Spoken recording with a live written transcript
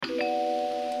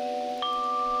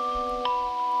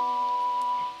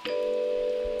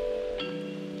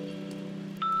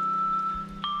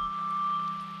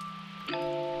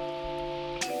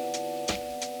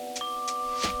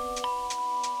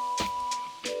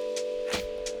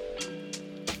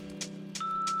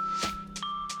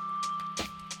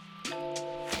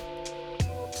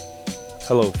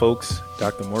Hello, folks.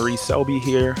 Dr. Maurice Selby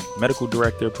here, medical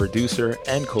director, producer,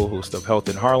 and co-host of Health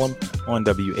in Harlem on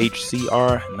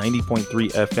WHCR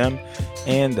 90.3 FM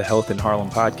and the Health in Harlem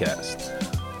podcast.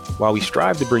 While we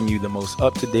strive to bring you the most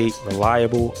up-to-date,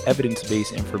 reliable,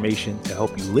 evidence-based information to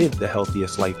help you live the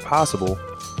healthiest life possible,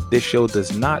 this show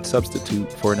does not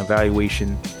substitute for an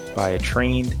evaluation by a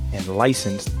trained and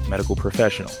licensed medical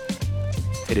professional.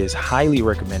 It is highly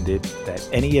recommended that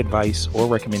any advice or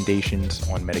recommendations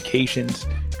on medications,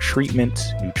 treatments,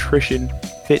 nutrition,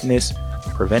 fitness,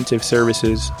 preventive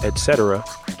services, etc.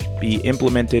 be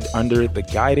implemented under the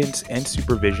guidance and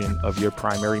supervision of your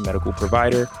primary medical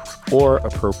provider or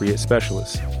appropriate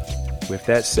specialist. With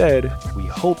that said, we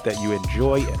hope that you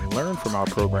enjoy and learn from our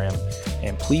program,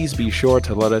 and please be sure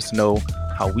to let us know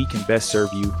how we can best serve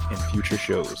you in future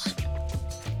shows.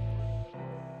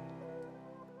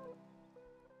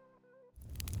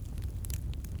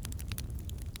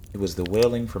 It was the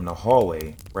wailing from the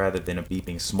hallway rather than a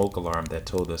beeping smoke alarm that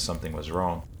told us something was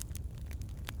wrong.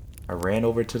 I ran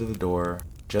over to the door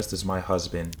just as my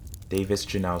husband, Davis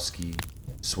Janowski,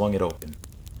 swung it open.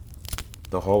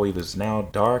 The hallway was now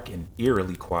dark and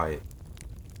eerily quiet.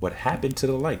 What happened to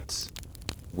the lights?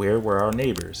 Where were our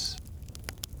neighbors?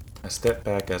 I stepped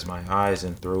back as my eyes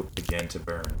and throat began to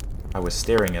burn. I was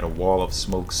staring at a wall of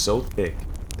smoke so thick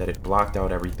that it blocked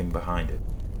out everything behind it.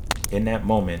 In that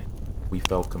moment, we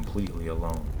felt completely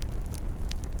alone.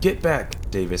 "Get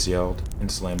back!" Davis yelled and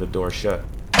slammed the door shut.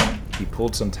 He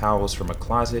pulled some towels from a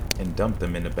closet and dumped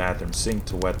them in the bathroom sink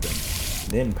to wet them,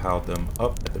 then piled them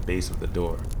up at the base of the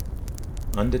door.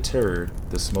 Undeterred,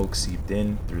 the smoke seeped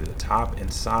in through the top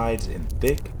and sides in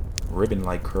thick,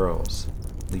 ribbon-like curls,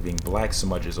 leaving black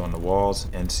smudges on the walls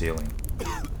and ceiling.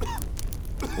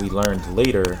 We learned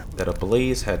later that a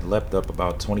blaze had leapt up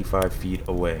about 25 feet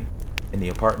away, in the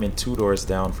apartment 2 doors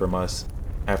down from us,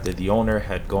 after the owner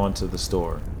had gone to the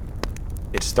store.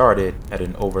 It started at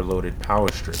an overloaded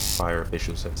power strip, fire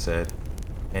officials had said,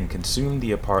 and consumed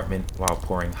the apartment while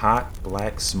pouring hot,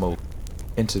 black smoke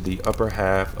into the upper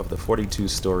half of the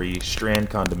 42-story Strand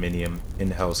condominium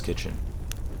in Hell's Kitchen.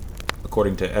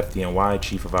 According to FDNY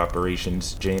Chief of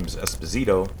Operations James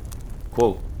Esposito,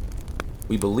 quote,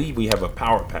 "We believe we have a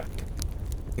power pack,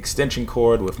 extension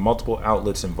cord with multiple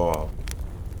outlets involved.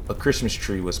 A Christmas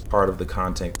tree was part of the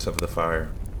contents of the fire."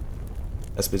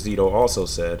 Esposito also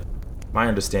said, "My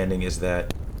understanding is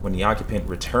that when the occupant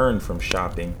returned from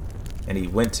shopping and he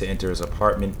went to enter his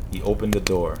apartment, he opened the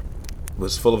door. It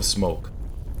was full of smoke.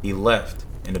 He left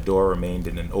and the door remained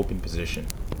in an open position.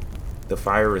 The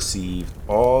fire received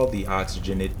all the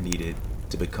oxygen it needed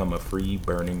to become a free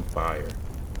burning fire."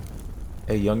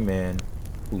 A young man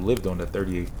who lived on the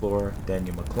 38th floor,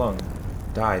 Daniel McClung,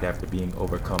 died after being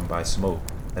overcome by smoke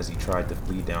as he tried to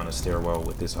flee down a stairwell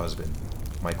with his husband,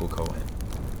 Michael Cohen,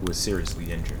 who was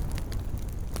seriously injured.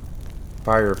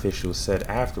 Fire officials said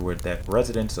afterward that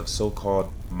residents of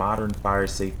so-called modern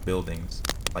fire-safe buildings,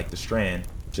 like the Strand,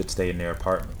 should stay in their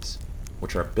apartments,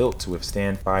 which are built to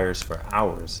withstand fires for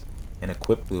hours and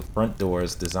equipped with front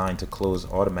doors designed to close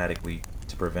automatically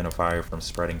to prevent a fire from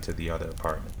spreading to the other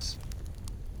apartments.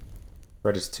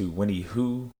 Credits to Winnie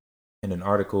Hu in an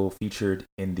article featured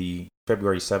in the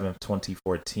February 7,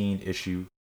 2014 issue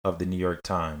of the New York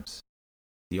Times.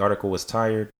 The article was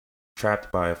titled,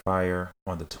 "Trapped by a Fire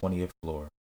on the 20th Floor,"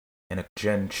 and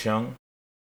Jen Chung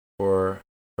for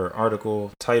her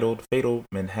article titled "Fatal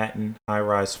Manhattan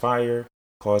High-Rise Fire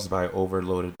Caused by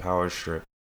Overloaded Power Strip,"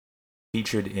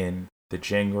 featured in the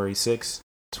January 6,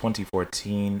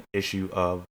 2014 issue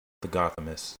of The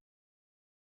Gothamist.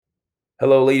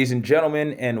 Hello, ladies and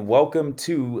gentlemen, and welcome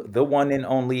to the one and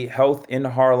only Health in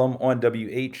Harlem on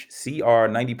WHCR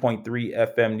 90.3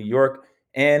 FM New York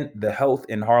and the Health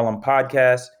in Harlem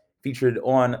podcast, featured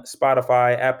on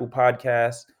Spotify, Apple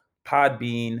Podcasts,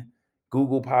 Podbean,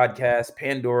 Google Podcasts,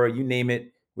 Pandora, you name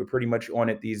it. We're pretty much on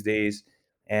it these days.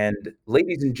 And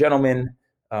ladies and gentlemen,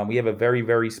 we have a very,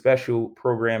 very special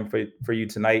program for you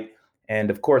tonight.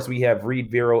 And of course, we have Reed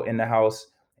Vero in the house.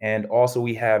 And also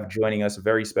we have joining us a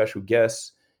very special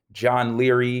guest, John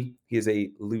Leary. He is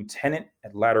a lieutenant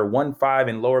at Ladder 15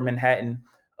 in Lower Manhattan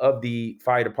of the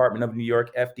Fire Department of New York,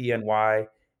 FDNY.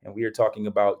 And we are talking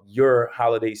about your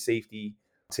holiday safety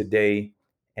today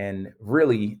and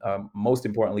really, most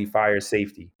importantly, fire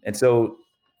safety. And so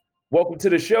welcome to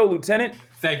the show, Lieutenant.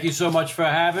 Thank you so much for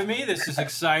having me. This is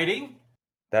exciting.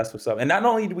 That's what's up. And not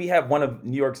only do we have one of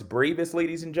New York's bravest,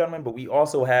 ladies and gentlemen, but we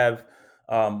also have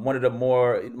one of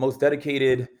the most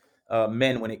dedicated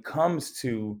men when it comes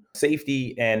to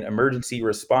safety and emergency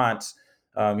response.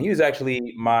 He was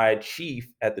actually my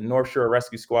chief at the North Shore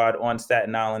Rescue Squad on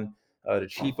Staten Island, the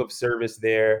chief of service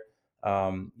there.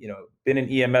 Been in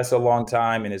EMS a long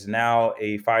time and is now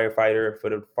a firefighter for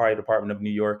the Fire Department of New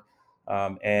York.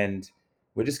 And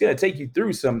we're just going to take you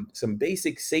through some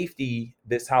basic safety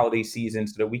this holiday season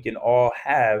so that we can all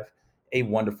have a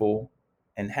wonderful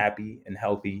and happy and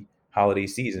healthy holiday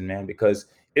season, man, because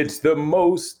it's the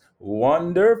most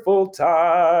wonderful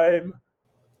time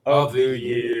Of of the the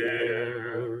year.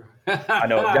 year. I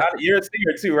know, John, you're a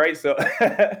singer too, right? So,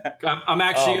 I'm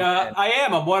actually, oh man, I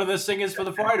am. I'm one of the singers for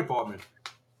the fire department.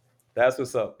 that's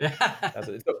what's up.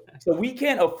 So we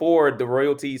can't afford the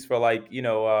royalties for like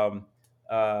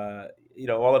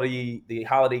all of the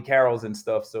holiday carols and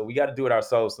stuff. So we got to do it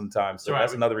ourselves sometimes. That's So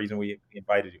that's right. another reason we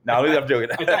invited you. No, I'm joking.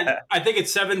 I think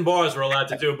it's 7 bars we're allowed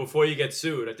to do before you get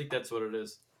sued. I think that's what it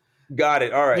is. Got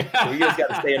it. All right. So we just got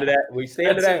to stay under that. We stay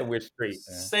under That's that, and it. we're straight.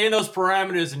 Man. Stay in those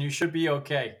parameters, and you should be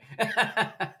okay.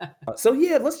 So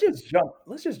yeah, let's just jump.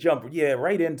 Let's just jump. Yeah,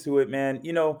 right into it, man.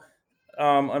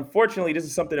 Unfortunately, this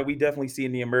is something that we definitely see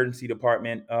in the emergency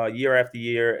department year after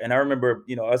year. And I remember,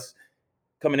 us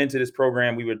coming into this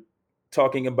program, we were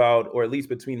talking about, or at least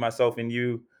between myself and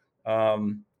you,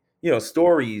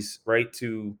 stories, right,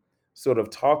 to sort of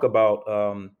talk about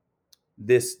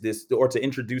this or to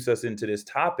introduce us into this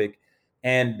topic.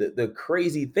 And the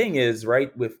crazy thing is,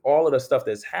 right, with all of the stuff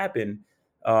that's happened,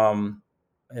 um,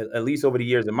 at least over the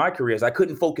years in my career, is I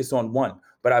couldn't focus on one.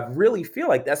 But I really feel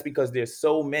like that's because there's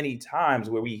so many times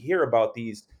where we hear about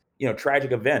these,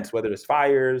 tragic events, whether it's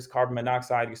fires, carbon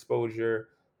monoxide exposure,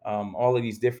 all of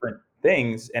these different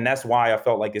things, and that's why I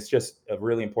felt like it's just a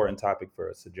really important topic for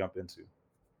us to jump into.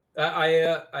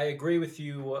 I agree with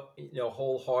you,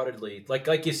 wholeheartedly.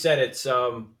 Like you said, it's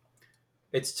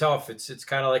tough. It's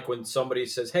kind of like when somebody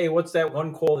says, "Hey, what's that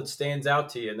one call that stands out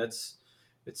to you?" And it's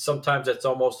sometimes that's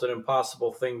almost an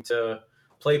impossible thing to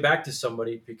play back to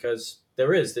somebody because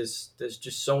there's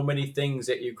just so many things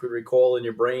that you could recall in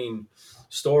your brain,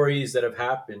 stories that have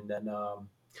happened, and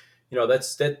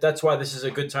that's why this is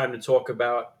a good time to talk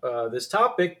about this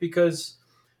topic because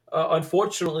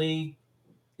unfortunately,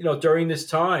 during this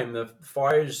time, the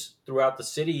fires throughout the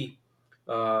city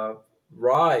uh,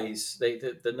 rise.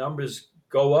 The numbers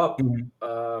go up. Mhm.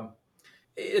 Um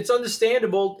it's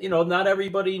understandable. Not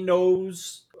everybody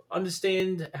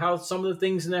understand how some of the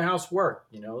things in their house work.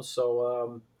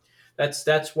 So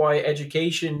that's why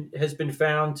education has been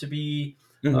found to be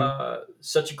Mhm.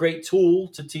 such a great tool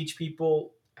to teach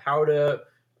people how to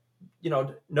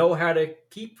know how to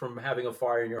keep from having a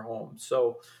fire in your home.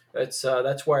 So that's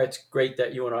why it's great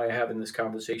that you and I are having this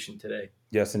conversation today.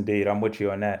 Yes, indeed. I'm with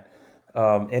you on that.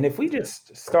 And if we Yeah.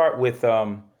 just start with,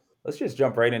 let's just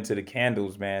jump right into the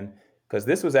candles, man, because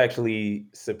this was actually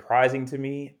surprising to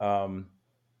me.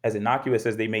 As innocuous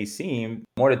as they may seem,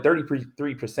 more than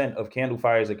 33% of candle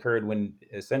fires occurred when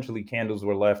essentially candles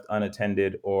were left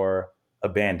unattended or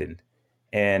abandoned.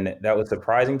 And that was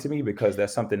surprising to me because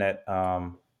that's something that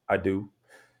I do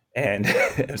and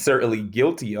am certainly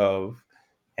guilty of.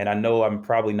 And I know I'm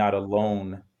probably not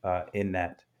alone in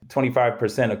that.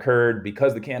 25% occurred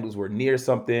because the candles were near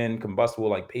something combustible,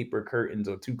 like paper, curtains,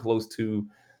 or too close to,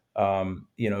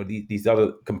 these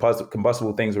other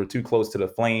combustible things were too close to the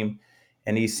flame.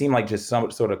 And these seem like just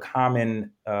some sort of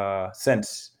common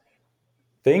sense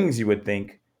things you would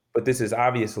think. But this is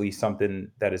obviously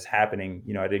something that is happening,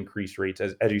 at increased rates,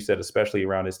 as you said, especially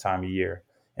around this time of year.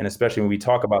 And especially when we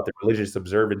talk about the religious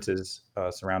observances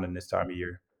surrounding this time of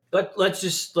year. Let's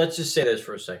just say this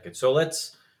for a second. So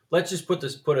let's just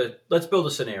let's build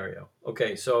a scenario.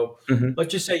 Okay, so Hmm.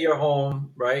 let's just say you're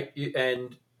home, right?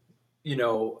 And you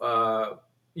know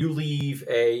you leave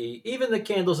a even the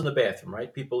candles in the bathroom,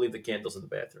 right? People leave the candles in the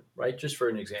bathroom, right? Just for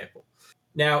an example.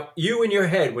 Now, you in your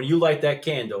head, when you light that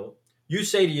candle, you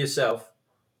say to yourself,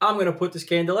 I'm going to put this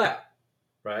candle out,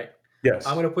 right? I'm Yes.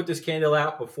 going to put this candle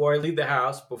out before I leave the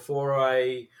house, before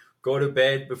I go to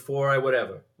bed, before I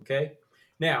whatever. Okay.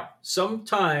 Now,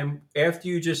 sometime after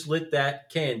you just lit that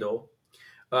candle,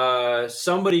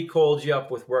 somebody called you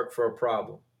up with work for a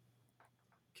problem.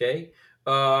 Okay.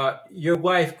 Your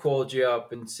wife called you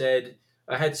up and said,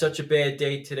 I had such a bad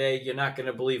day today. You're not going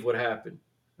to believe what happened.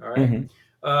 All right.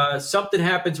 Hmm. Something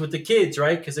happens with the kids,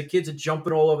 right? Because the kids are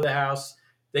jumping all over the house.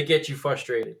 They get you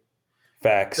frustrated.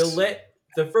 Facts.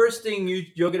 The first thing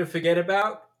you're going to forget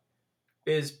about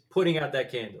is putting out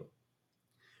that candle,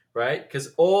 right?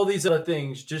 Because all these other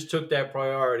things just took that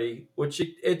priority. Which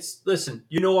it's listen,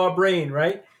 our brain,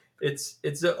 right? It's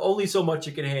only so much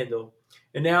it can handle.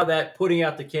 And now that putting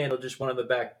out the candle just went on the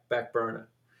back burner.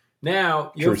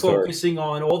 Now you're True story. focusing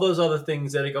on all those other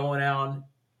things that are going on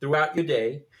throughout your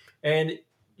day, and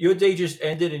your day just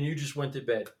ended and you just went to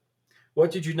bed.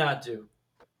 What did you not do?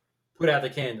 Put out the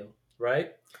candle,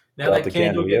 right? Without the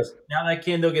candle, yep. Now that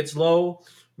candle gets low.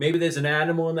 Maybe there's an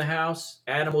animal in the house.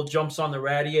 Animal jumps on the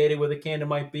radiator where the candle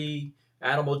might be.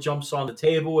 Animal jumps on the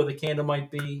table where the candle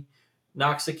might be,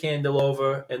 knocks the candle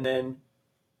over, and then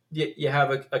you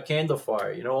have a candle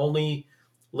fire. Only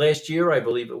last year, I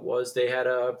believe it was, they had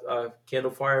a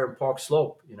candle fire in Park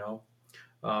Slope.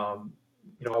 Um,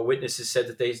 our witnesses said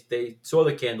that they saw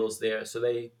the candles there, so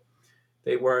they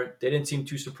didn't seem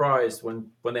too surprised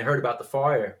when they heard about the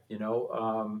fire.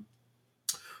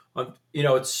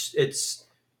 It's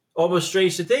almost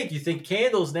strange to think. You think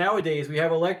candles nowadays, we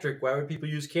have electric. Why would people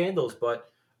use candles? But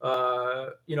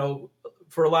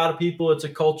for a lot of people, it's a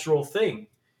cultural thing.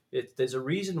 There's a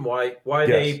reason why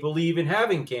they Yes. believe in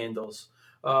having candles.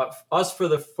 Us for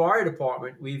the fire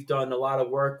department, we've done a lot of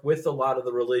work with a lot of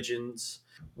the religions.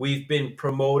 We've been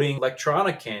promoting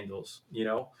electronic candles.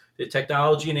 The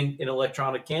technology in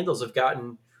electronic candles have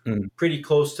gotten Mm. pretty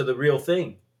close to the real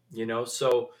thing.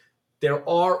 So there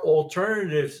are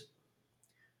alternatives.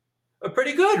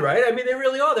 Pretty good, right? I mean, they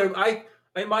really are.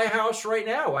 In my house right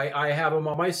now, I have them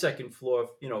on my second floor.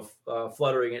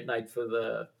 Fluttering at night for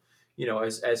the,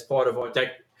 as part of our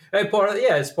deck, as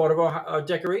part of our For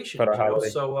decorations. the holiday.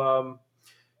 So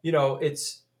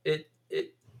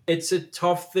it's a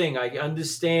tough thing. I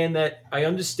understand that. I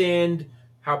understand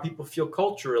how people feel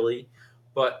culturally,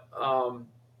 but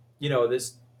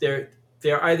this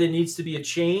there either needs to be a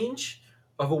change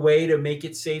of a way to make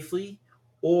it safely,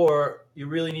 or you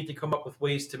really need to come up with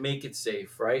ways to make it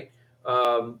safe, right?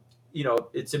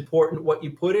 It's important what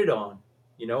you put it on.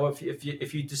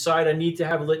 If you decide I need to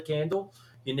have a lit candle,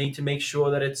 you need to make sure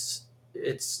that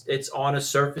it's on a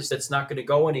surface that's not going to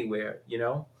go anywhere.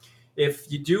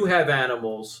 If you do have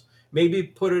animals, maybe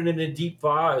put it in a deep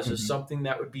vase or Mhm. something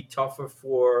that would be tougher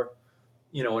for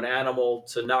an animal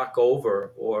to knock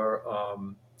over, or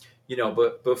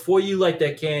but before you light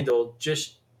that candle,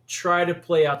 just try to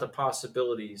play out the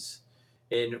possibilities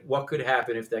in what could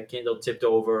happen if that candle tipped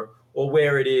over, or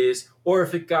where it is, or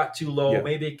if it got too low. Yeah.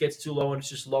 Maybe it gets too low and it's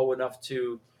just low enough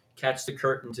to catch the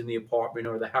curtains in the apartment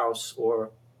or the house,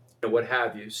 or what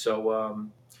have you. So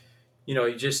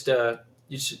you just,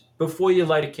 before you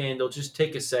light a candle, just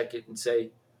take a second and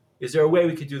say, is there a way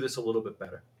we could do this a little bit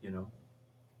better?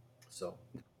 So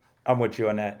I'm with you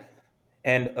on that.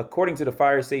 And according to the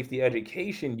Fire Safety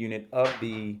Education Unit of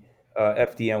the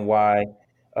FDNY,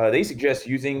 they suggest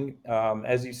using,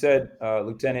 as you said,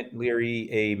 Lieutenant Leary,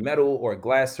 a metal or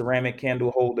glass ceramic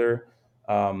candle holder.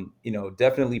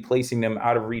 Definitely placing them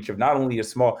out of reach of not only a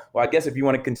small, well, I guess if you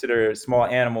want to consider small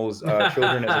animals,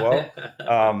 children as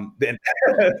well, then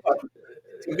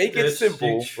to make it it's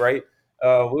simple, right?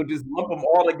 We'll just lump them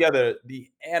all together. The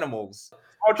animals,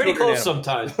 small pretty children close animals.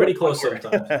 sometimes. Pretty close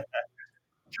sometimes.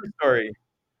 True story.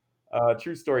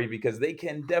 True story, because they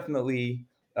can definitely,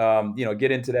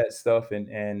 get into that stuff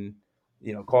and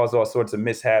cause all sorts of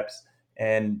mishaps.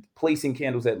 And placing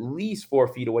candles at least 4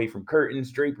 feet away from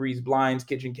curtains, draperies, blinds,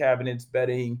 kitchen cabinets,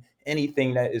 bedding,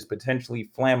 anything that is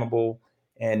potentially flammable,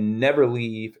 and never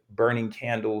leave burning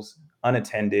candles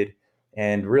unattended.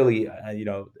 And really,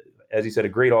 as you said, a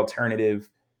great alternative,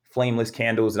 flameless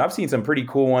candles. And I've seen some pretty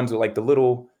cool ones with like the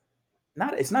little,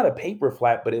 not it's not a paper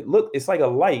flap, but it's like a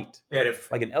light, And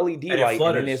like an LED it light,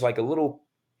 and then there's flutters. like a little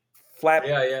flap.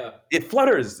 Yeah, yeah. It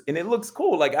flutters and it looks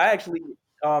cool. Like I actually,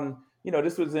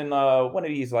 this was in one of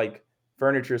these like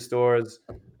furniture stores.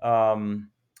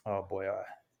 Oh boy, I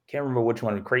can't remember which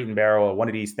one, Crate and Barrel or one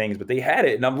of these things, but they had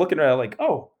it, and I'm looking at it like,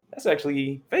 oh, that's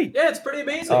actually fake. Yeah, it's pretty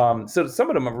amazing. So some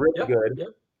of them are really Yep, good, yep.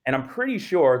 and I'm pretty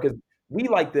sure because we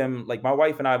like them. Like my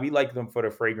wife and I, we like them for the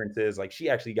fragrances. Like she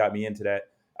actually got me into that.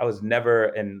 I was never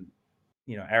an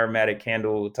aromatic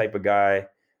candle type of guy.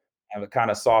 I've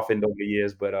kind of softened over the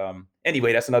years, but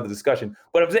anyway, that's another discussion.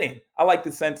 But I'm saying I like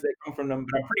the scents that come from them,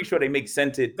 but I'm pretty sure they make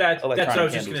scented That's what I electronic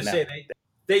was just candles gonna say. now.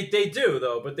 They do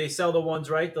though, but they sell the ones,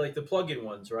 right, like the plug-in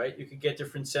ones, right? You could get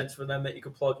different scents for them that you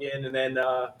could plug in, and then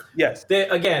Yes.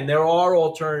 there are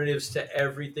alternatives to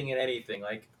everything and anything.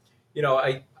 Like,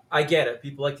 I get it.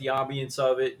 People like the ambience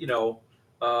of it.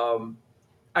 Um,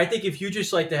 I think if you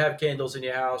just like to have candles in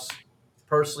your house,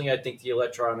 personally, I think the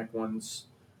electronic ones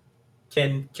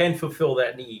can fulfill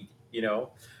that need.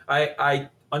 I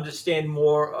understand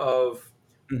more of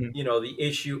Hmm. the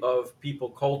issue of people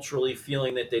culturally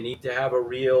feeling that they need to have a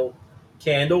real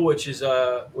candle, which is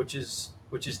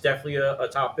definitely a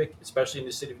topic, especially in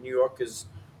the city of New York, because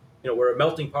we're a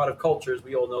melting pot of cultures.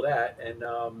 We all know that, and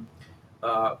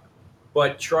uh,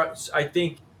 but I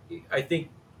think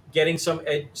getting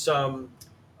some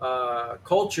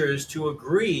cultures to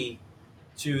agree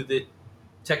to the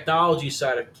technology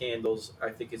side of candles, I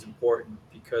think, is important,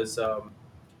 because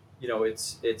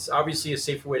it's obviously a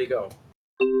safer way to go.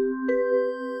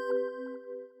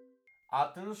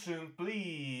 Attention,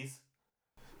 please.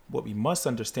 What we must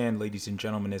understand, ladies and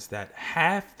gentlemen, is that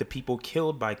half the people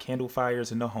killed by candle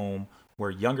fires in the home were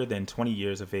younger than 20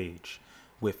 years of age,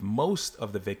 with most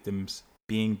of the victims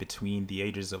being between the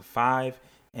ages of 5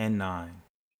 and 9.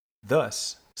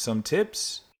 Thus, some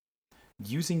tips: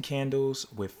 using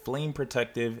candles with flame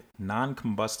protective, non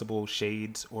combustible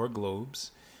shades or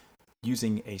globes,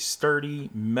 using a sturdy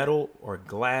metal or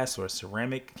glass or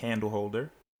ceramic candle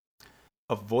holder,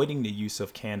 avoiding the use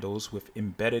of candles with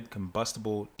embedded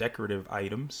combustible decorative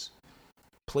items,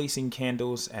 placing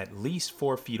candles at least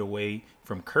 4 feet away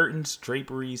from curtains,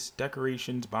 draperies,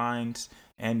 decorations, vines,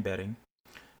 and bedding,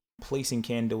 placing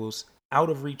candles out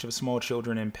of reach of small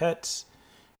children and pets,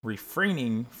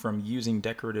 refraining from using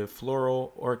decorative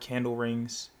floral or candle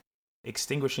rings,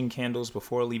 extinguishing candles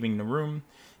before leaving the room,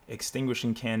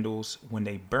 extinguishing candles when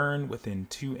they burn within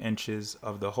 2 inches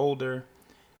of the holder,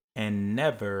 and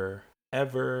never,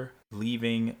 ever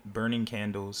leaving burning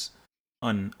candles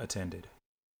unattended.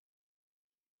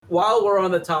 While we're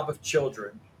on the topic of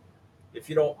children, if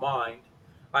you don't mind,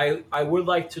 I would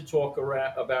like to talk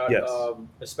about, Yes.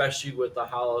 especially with the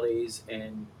holidays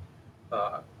and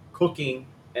uh, cooking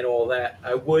and all that.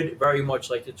 I would very much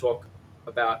like to talk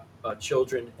about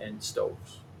children and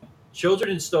stoves.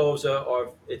 Children and stoves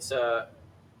are it's a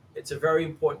very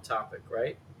important topic,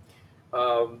 right?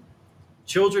 Um,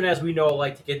 Children, as we know,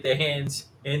 like to get their hands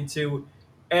into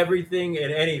everything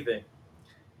and anything.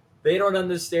 They don't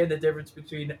understand the difference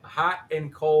between hot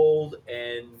and cold,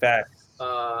 and Facts.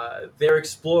 they're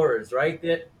explorers, right?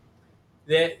 That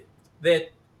that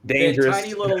they're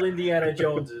tiny Dangerous. little Indiana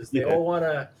Joneses. They Yeah. all want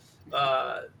to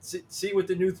see what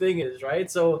the new thing is, right?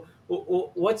 So,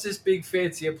 what's this big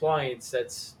fancy appliance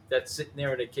that's sitting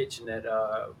there in the kitchen that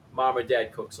mom or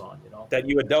dad cooks on? That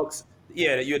you adults,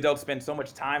 yeah, that you adults spend so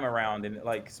much time around and it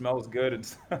like smells good and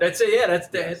stuff. That's it. Yeah,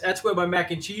 Yes. that's where my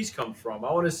mac and cheese comes from.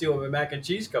 I want to see where my mac and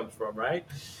cheese comes from, right?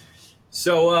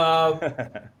 So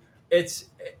it's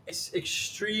it's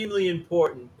extremely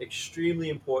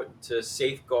important to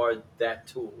safeguard that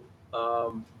tool.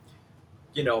 Um,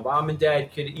 Mom and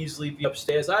dad could easily be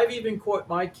upstairs. I've even caught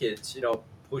my kids,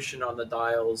 pushing on the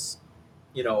dials,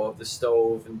 of the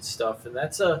stove and stuff, and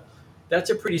that's a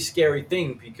pretty scary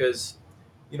thing because,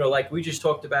 like we just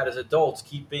talked about as adults,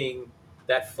 keeping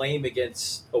that flame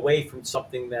against away from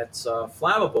something that's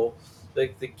flammable. The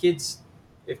kids,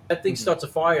 if that thing Mhm. starts a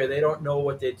fire, they don't know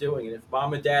what they're doing, and if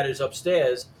mom and dad is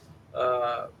upstairs,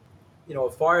 uh, a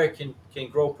fire can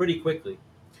grow pretty quickly.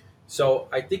 So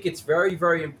I think it's very,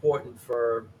 very important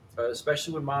for,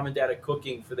 especially when mom and dad are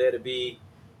cooking, for there to be,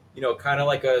 kind of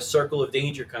like a circle of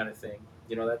danger kind of thing.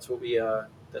 That's what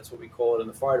we call it in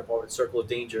the fire department, circle of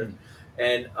danger, Mhm.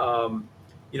 and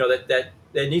that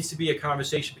there needs to be a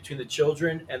conversation between the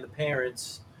children and the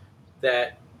parents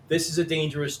that this is a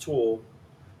dangerous tool,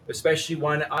 especially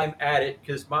when I'm at it.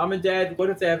 Because mom and dad, what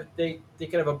if they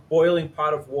can have a boiling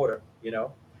pot of water,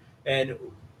 and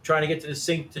trying to get to the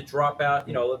sink to drop out,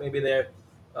 maybe they're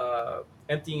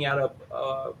emptying out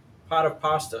a pot of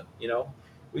pasta,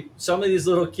 some of these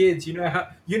little kids, you know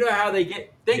how they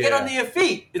get on Yeah, their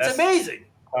feet. It's that's amazing,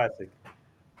 classic.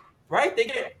 right? They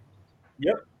get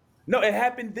Yep. No, it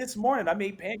happened this morning. I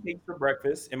made pancakes for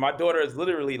breakfast, and my daughter is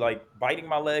literally like biting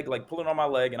my leg, like pulling on my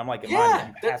leg, and I'm like, Imani, yeah,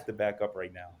 you that's have to back up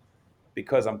right now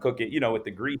because I'm cooking, with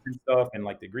the grease and stuff, and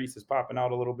like the grease is popping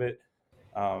out a little bit.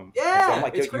 And so I'm Yeah,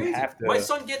 like, yo, it's you crazy. have My to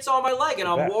son gets on my leg, and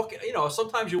I'm back. walking.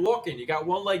 Sometimes you're walking, you got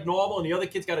one leg normal, and the other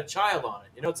kid's got a child on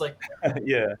it. It's like,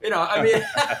 Yeah. I mean,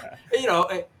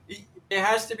 there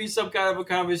has to be some kind of a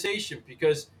conversation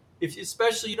because if,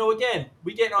 especially, again,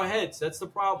 we get in our heads. That's the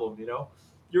problem.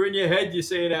 You're in your head. You're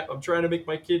saying that I'm trying to make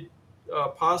my kid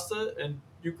pasta, and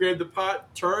you grab the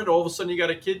pot, turn. All of a sudden, you got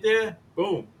a kid there.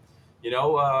 Boom. You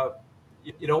don't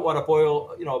want to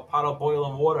boil, a pot of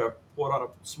boiling water poured on a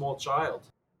small child.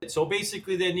 So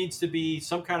basically, there needs to be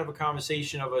some kind of a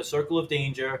conversation of a circle of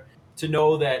danger to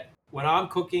know that when I'm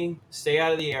cooking, stay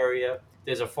out of the area.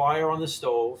 There's a fire on the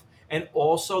stove. And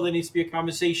also, there needs to be a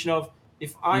conversation of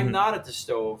if I'm Mhm. not at the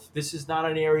stove, this is not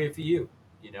an area for you.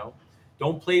 You know,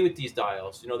 don't play with these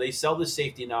dials. They sell the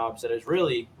safety knobs that is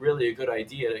really, really a good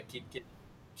idea to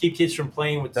keep kids from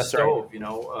playing with the That's right.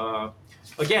 stove.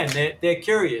 Again, they're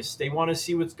curious. They want to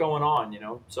see what's going on.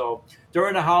 So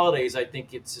during the holidays, I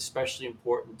think it's especially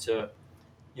important to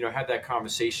have that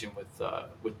conversation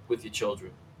with your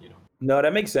children. No,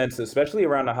 that makes sense, especially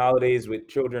around the holidays with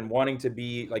children wanting to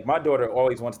be like my daughter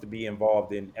always wants to be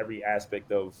involved in every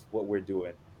aspect of what we're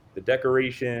doing. The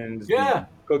decorations, Yeah, the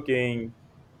cooking,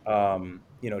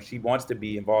 she wants to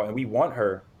be involved and we want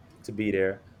her. to be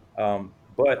there.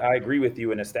 But I agree with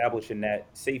you in establishing that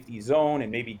safety zone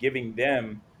and maybe giving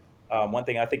them one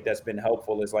thing I think that's been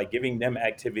helpful is like giving them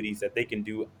activities that they can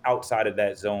do outside of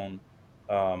that zone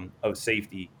of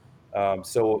safety.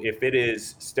 So if it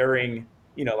is stirring,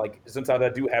 like sometimes I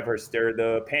do have her stir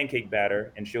the pancake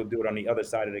batter and she'll do it on the other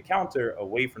side of the counter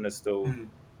away from the stove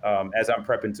Mhm. as I'm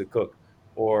prepping to cook.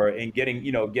 Or in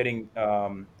getting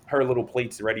her little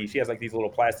plates ready. She has like these little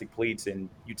plastic plates and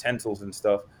utensils and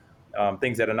stuff,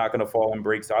 things that are not going to fall and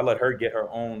break. So I let her get her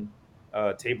own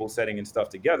table setting and stuff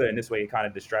together, and this way it kind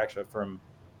of distracts her from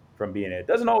being it. It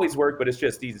doesn't always work, but it's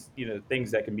just these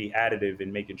things that can be additive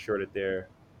in making sure that they're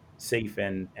safe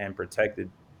and protected,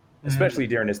 Mhm. especially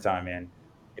during this time, man.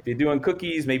 If you're doing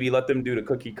cookies, maybe let them do the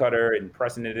cookie cutter and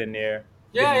pressing it in there.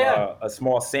 Give Yeah, them yeah. a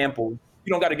small sample. You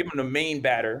don't got to give them the main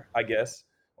batter, I guess,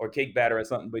 or cake batter or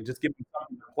something, but just give them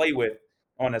something to play with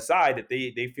on the side that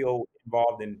they feel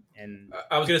involved in. And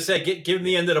I was gonna say, give them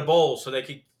the end of the bowl so they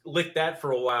could lick that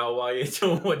for a while you're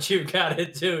doing what you've got to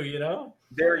do.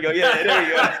 there you go. Yeah, there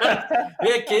you go.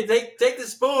 Yeah, kid, take the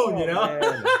spoon. Oh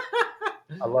man,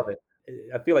 I love it.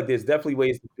 I feel like there's definitely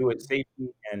ways to do it safely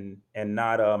and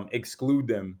not exclude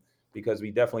them because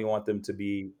we definitely want them to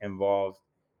be involved.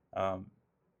 Um,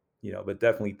 but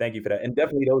definitely thank you for that. And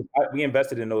definitely we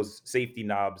invested in those safety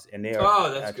knobs and they are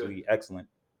Oh, that's good. actually excellent.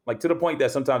 Like to the point that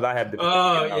sometimes I have difficulty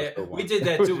Oh getting our yeah, stove we on, did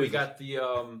that too. which We is got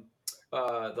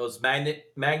the those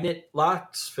magnet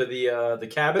locks for the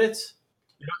cabinets.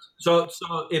 So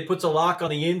it puts a lock on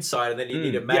the inside, and then you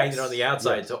need a magnet on the yes,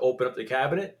 outside yes. to open up the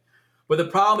cabinet. But the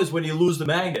problem is when you lose the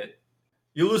magnet,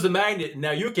 and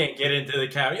now you can't get into the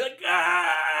cabinet. You're like, ah.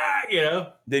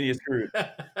 Then you're screwed.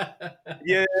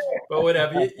 Yeah. But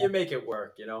whatever, you make it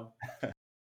work.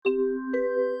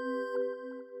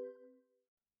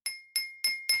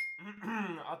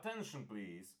 Attention,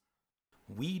 please.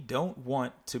 We don't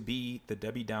want to be the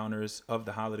Debbie Downers of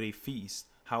the holiday feast.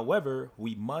 However,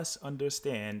 we must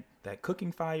understand that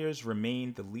cooking fires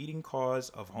remain the leading cause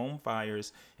of home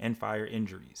fires and fire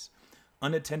injuries.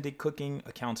 Unattended cooking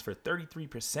accounts for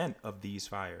 33% of these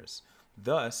fires.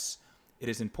 Thus, it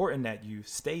is important that you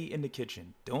stay in the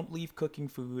kitchen. Don't leave cooking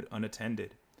food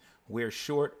unattended. Wear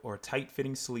short or tight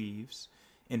fitting sleeves.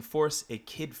 Enforce a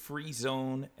kid free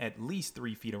zone at least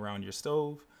 3 feet around your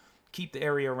stove. Keep the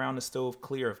area around the stove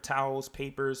clear of towels,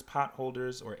 papers, pot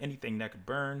holders, or anything that could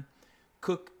burn.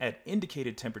 Cook at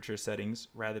indicated temperature settings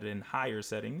rather than higher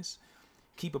settings.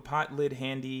 Keep a pot lid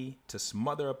handy to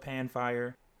smother a pan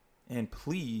fire. And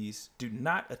please do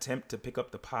not attempt to pick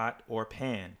up the pot or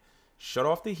pan. Shut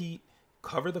off the heat,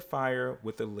 cover the fire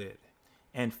with a lid.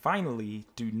 And finally,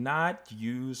 do not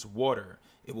use water.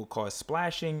 It will cause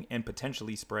splashing and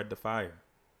potentially spread the fire.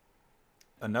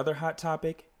 Another hot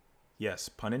topic, yes,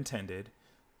 pun intended,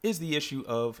 is the issue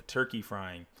of turkey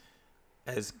frying.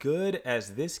 As good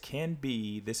as this can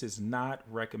be, this is not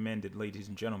recommended, ladies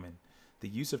and gentlemen. The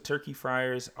use of turkey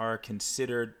fryers are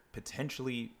considered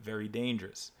potentially very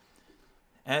dangerous.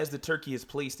 As the turkey is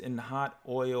placed in hot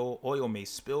oil, oil may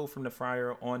spill from the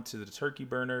fryer onto the turkey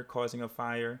burner, causing a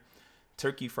fire.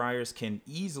 Turkey fryers can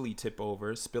easily tip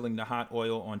over, spilling the hot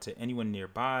oil onto anyone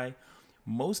nearby.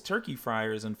 Most turkey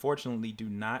fryers, unfortunately, do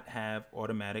not have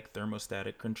automatic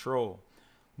thermostatic control.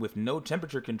 With no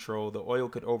temperature control, the oil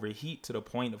could overheat to the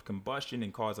point of combustion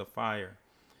and cause a fire.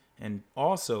 And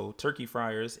also, turkey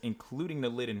fryers, including the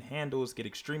lid and handles, get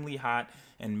extremely hot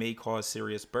and may cause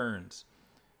serious burns.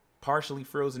 Partially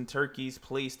frozen turkeys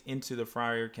placed into the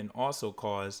fryer can also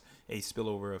cause a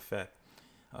spillover effect.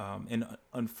 And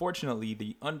unfortunately,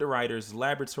 the Underwriters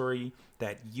Laboratory,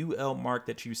 that UL mark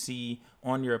that you see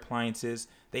on your appliances,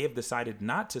 they have decided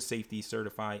not to safety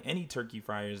certify any turkey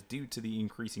fryers due to the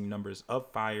increasing numbers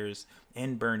of fires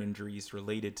and burn injuries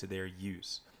related to their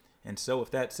use. And so,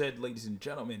 with that said, ladies and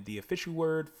gentlemen, the official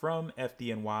word from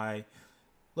FDNY,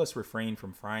 let's refrain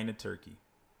from frying a turkey.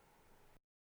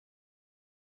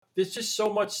 There's just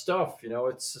so much stuff.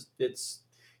 It's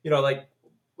like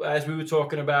as we were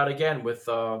talking about again with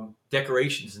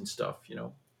decorations and stuff.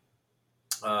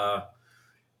 Uh,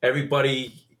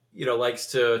 Everybody likes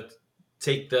to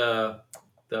take the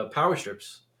power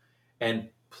strips and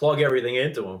plug everything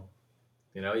into them.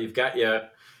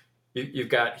 You've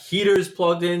got heaters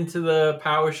plugged into the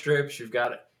power strips. You've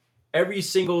got every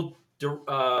single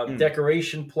Mm.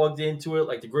 decoration plugged into it,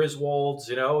 like the Griswolds.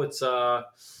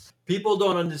 It's people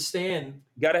don't understand.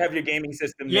 You got to have your gaming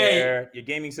system Yeah, there, your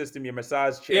gaming system, your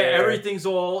massage yeah, chair. everything's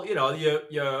all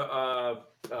the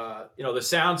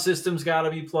sound system's got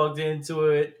to be plugged into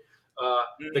it. The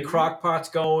Mhm. crock pot's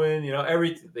going.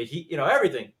 Everything. The heat.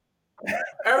 Everything.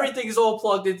 Everything is all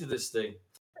plugged into this thing.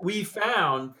 We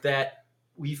found that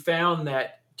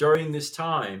during this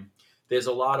time, there's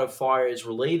a lot of fires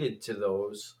related to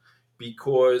those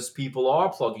because people are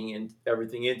plugging in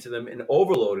everything into them and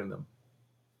overloading them.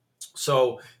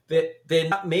 So they're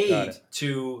not Got made it.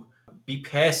 to be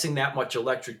passing that much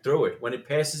electric through it. When it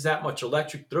passes that much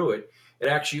electric through it, it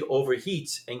actually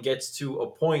overheats and gets to a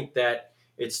point that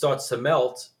it starts to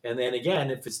melt. And then again,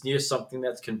 if it's near something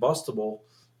that's combustible,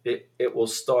 it will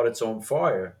start its own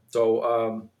fire.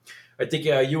 So I think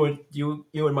you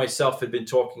and myself had been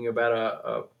talking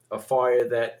about a fire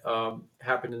that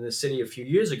happened in the city a few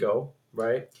years ago,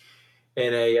 right?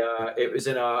 In it was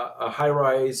in a high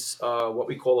rise, what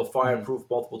we call a Mhm. fireproof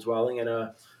multiple dwelling, and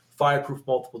a fireproof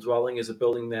multiple dwelling is a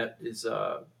building that is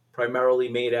primarily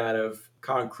made out of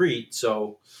concrete.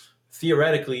 So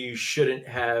theoretically, you shouldn't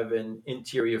have an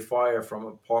interior fire from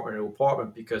apartment to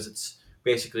apartment because it's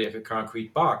basically like a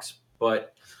concrete box.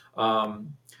 But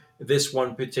um, this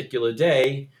one particular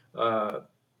day,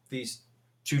 these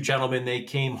two gentlemen, they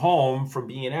came home from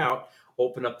being out,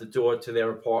 opened up the door to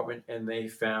their apartment, and they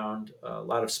found a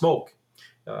lot of smoke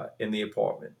in the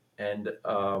apartment. And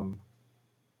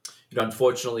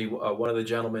unfortunately, one of the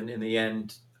gentlemen in the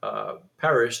end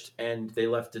perished, and they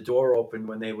left the door open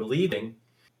when they were leaving.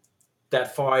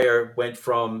 That fire went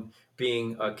from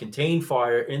being a contained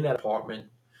fire in that apartment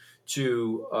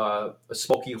to a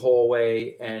smoky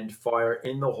hallway and fire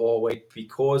in the hallway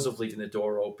because of leaving the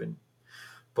door open.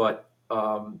 But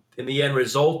in the end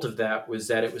result of that was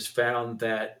that it was found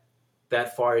that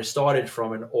that fire started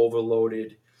from an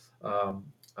overloaded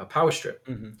power strip.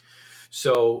 Mhm.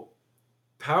 So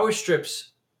power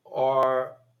strips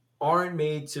aren't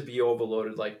made to be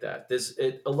overloaded like that.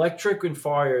 Electric and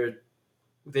fire.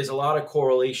 There's a lot of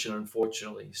correlation,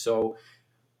 unfortunately. So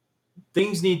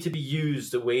things need to be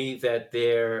used the way that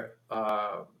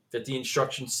that the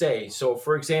instructions say. So,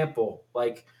 for example,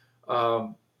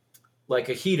 um, like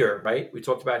a heater, right? We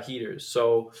talked about heaters.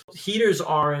 So heaters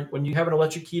aren't, when you have an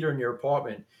electric heater in your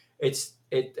apartment,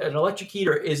 an electric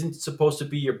heater isn't supposed to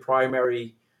be your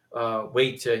primary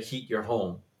way to heat your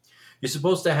home. You're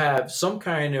supposed to have some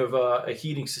kind of a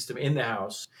heating system in the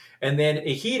house. And then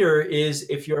a heater is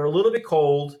if you're a little bit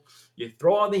cold, you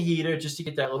throw on the heater just to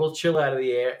get that little chill out of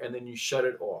the air, and then you shut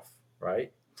it off,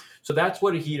 right? So that's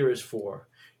what a heater is for.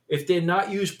 If they're not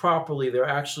used properly, they're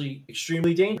actually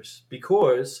extremely dangerous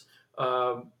because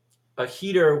um, a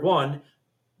heater, one,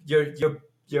 your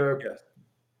Yes.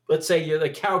 let's say the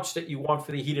couch that you want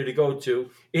for the heater to go to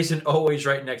isn't always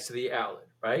right next to the outlet,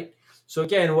 right? So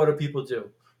again, what do people do?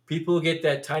 People get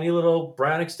that tiny little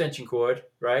brown extension cord,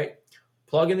 right?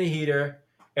 Plug in the heater,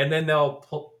 and then they'll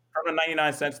pull From the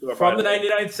 99-cent store, by from the the way.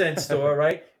 99-cent store,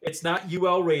 right? It's not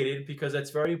UL rated because that's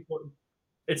very important.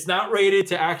 It's not rated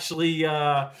to actually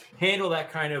handle that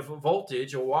kind of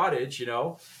voltage or wattage,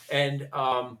 and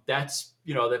that's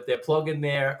that they're plugging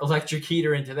their electric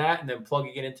heater into that and then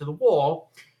plugging it into the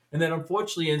wall, and then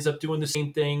unfortunately ends up doing the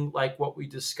same thing like what we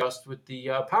discussed with the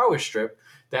power strip.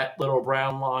 That little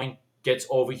brown line gets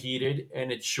overheated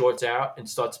and it shorts out and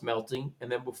starts melting,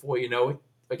 and then before you know it,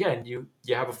 again you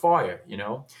have a fire,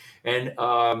 and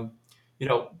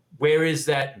where is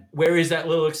that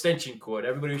little extension cord?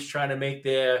 Everybody's trying to make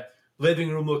their living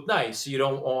room look nice. So you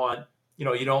don't want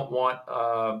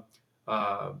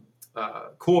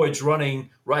cords running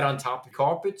right on top of the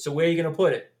carpet. So where are you going to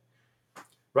put it?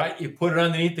 Right, you put it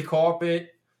underneath the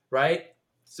carpet, right?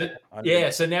 So Under, yeah,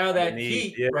 so now that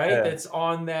underneath. heat, right, Yeah. that's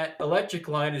on that electric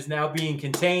line is now being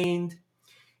contained.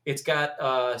 It's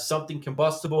got something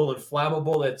combustible and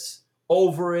flammable that's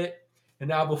over it, and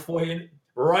now before you,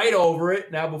 right over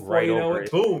it, now before Right you know over it,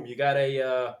 it. boom, you got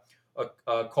a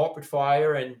carpet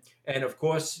fire, and of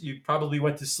course you probably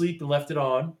went to sleep and left it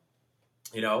on,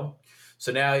 you know.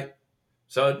 So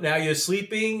now you're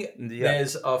sleeping. Yeah.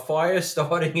 There's a fire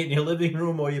starting in your living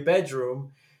room or your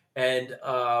bedroom, and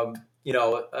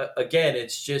again,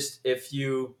 it's just if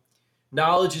you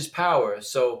knowledge is power.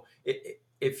 So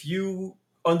if you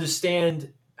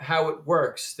understand how it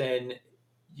works, then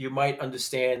you might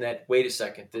understand that. Wait a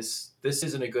second, this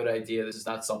isn't a good idea. This is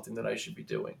not something that I should be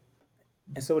doing.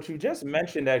 And so what you just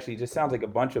mentioned actually just sounds like a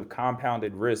bunch of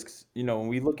compounded risks. When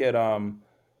we look at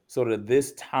sort of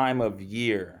this time of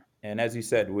year, and as you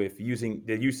said, with using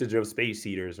the usage of space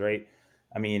heaters, right?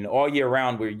 I mean, all year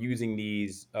round we're using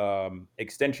these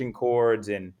extension cords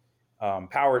and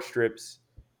power strips,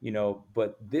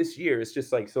 but this year it's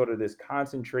just like sort of this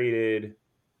concentrated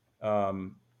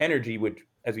energy, which,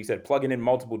 as we said, plugging in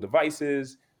multiple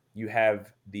devices. You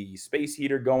have the space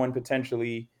heater going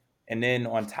potentially, and then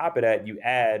on top of that, you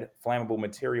add flammable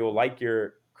material like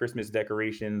your Christmas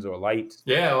decorations or lights,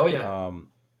 Yeah. Oh yeah.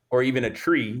 or even a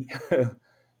tree.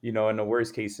 In the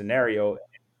worst case scenario, I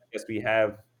guess we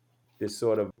have this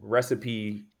sort of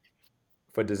recipe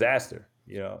for disaster.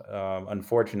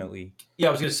 Unfortunately. Yeah,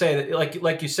 I was going to say that,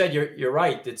 like you said, you're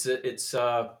right. There's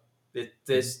a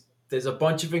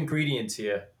bunch of ingredients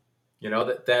here,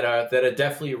 that are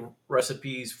definitely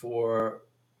recipes for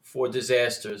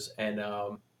disasters. And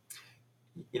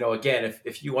again,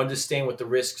 if you understand what the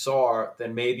risks are,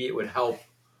 then maybe it would help,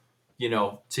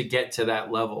 to get to that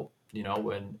level.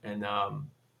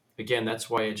 Again, that's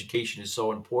why education is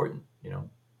so important.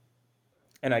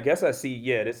 And I guess I see,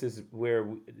 yeah, this is where,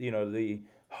 the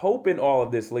hope in all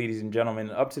of this, ladies and gentlemen,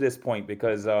 up to this point,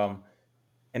 because, and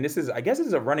this is, I guess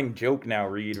it's a running joke now,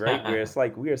 Reed, right? Where it's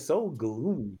like, we are so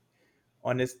gloomy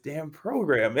on this damn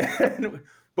program, man.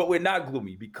 But we're not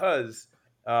gloomy because,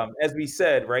 as we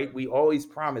said, right, we always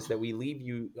promise that we leave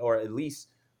you, or at least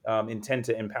intend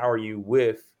to empower you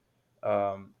with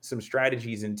some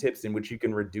strategies and tips in which you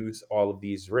can reduce all of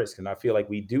these risks. And I feel like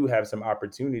we do have some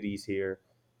opportunities here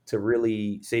to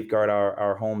really safeguard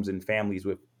our homes and families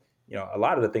with, a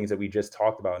lot of the things that we just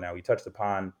talked about. Now we touched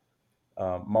upon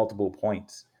multiple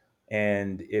points.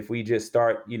 And if we just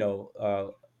start,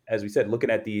 as we said, looking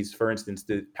at these, for instance,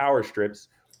 the power strips,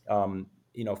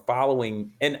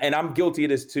 following, and I'm guilty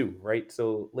of this too, right?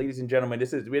 So, ladies and gentlemen,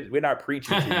 we're not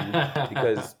preaching to you,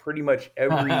 because pretty much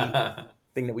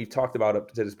everything that we've talked about up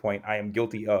to this point, I am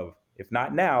guilty of. If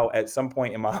not now, at some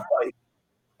point in my life,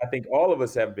 I think all of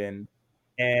us have been.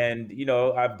 And,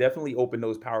 I've definitely opened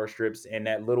those power strips, and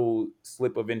that little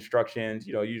slip of instructions,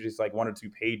 usually it's like 1 or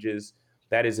 2 pages,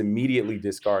 that is immediately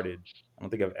discarded. I don't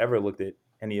think I've ever looked at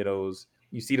any of those.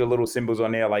 You see the little symbols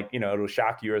on there, like, it'll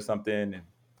shock you or something, and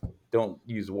don't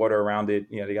use water around it.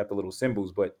 They got the little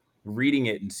symbols, but reading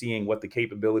it and seeing what the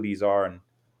capabilities are, and,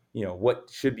 what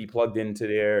should be plugged into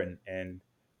there, and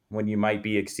when you might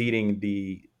be exceeding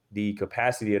the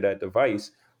capacity of that device.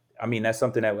 I mean, that's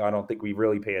something that I don't think we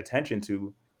really pay attention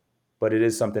to, but it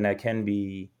is something that can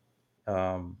be,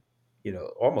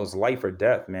 almost life or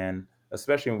death, man.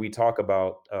 Especially when we talk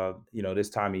about, this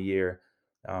time of year,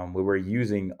 where we're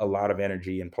using a lot of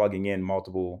energy and plugging in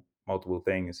multiple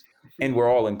things, and we're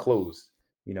all enclosed.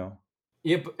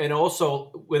 Yep, and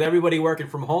also with everybody working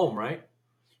from home, right?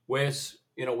 Where is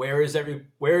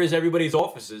everybody's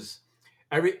offices?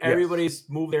 Yes. Everybody's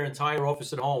moved their entire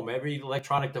office at home. Every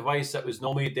electronic device that was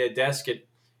normally at their desk in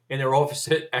their office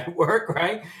at work,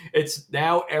 right? It's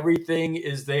now everything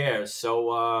is there.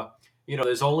 So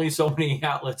there's only so many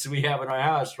outlets we have in our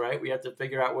house, right? We have to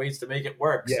figure out ways to make it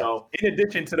work. Yes. So in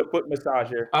addition to the foot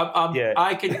massager, yeah.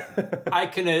 I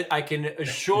can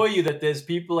assure you that there's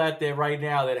people out there right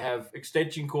now that have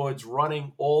extension cords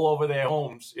running all over their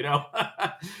homes,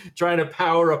 trying to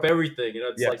power up everything.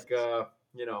 It's Yes. like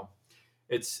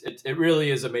it really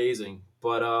is amazing.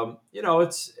 But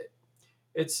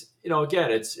it's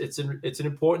again, it's an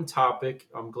important topic.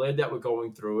 I'm glad that we're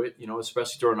going through it,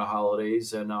 especially during the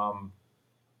holidays. And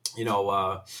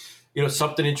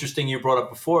something interesting you brought up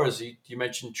before is you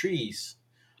mentioned trees.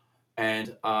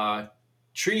 And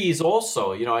trees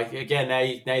also, again,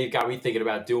 now you've got me thinking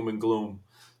about doom and gloom.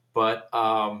 But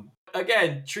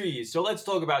again, trees. So let's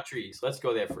talk about trees. Let's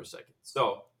go there for a second.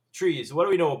 So trees, what do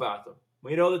we know about them?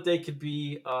 We know that they could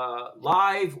be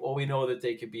live, or we know that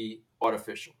they could be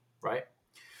artificial, right?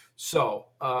 So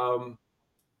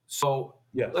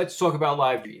Yes. let's talk about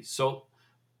live trees. So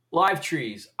live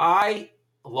trees, I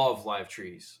love live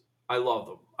trees. I love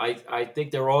them. I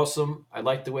think they're awesome. I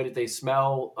like the way that they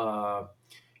smell.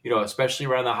 Especially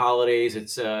around the holidays,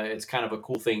 it's kind of a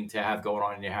cool thing to have going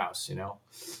on in your house.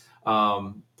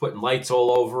 Putting lights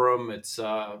all over them. It's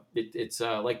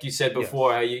like you said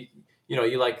before, how you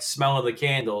like smelling the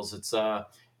candles.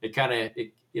 It kind of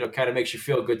makes you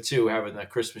feel good too, having a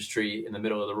Christmas tree in the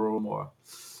middle of the room, or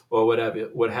whatever,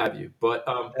 what have you. But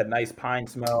that nice pine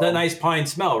smell. The nice pine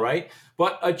smell, right?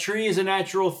 But a tree is a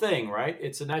natural thing, right?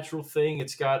 It's a natural thing.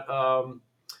 It's got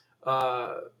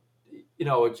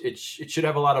it should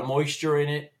have a lot of moisture in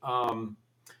it.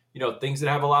 Things that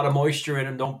have a lot of moisture in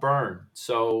them don't burn,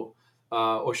 so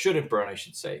or shouldn't burn, I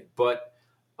should say. But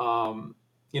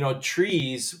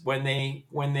trees, when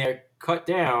they're cut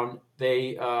down,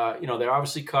 they're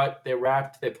obviously cut, they're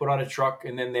wrapped, they're put on a truck,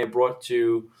 and then they're brought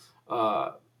to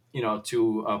a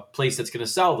place that's going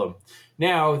to sell them.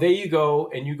 Now there you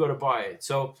go, and you go to buy it.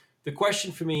 So the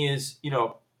question for me is,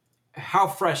 how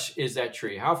fresh is that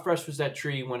tree? How fresh was that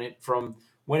tree when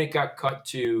it got cut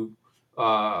to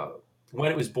when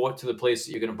it was brought to the place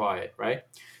that you're going to buy it, right?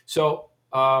 So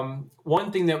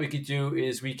one thing that we could do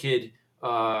is we could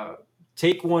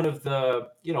take one of the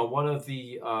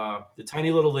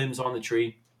tiny little limbs on the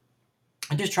tree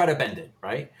and just try to bend it,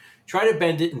 right? Try to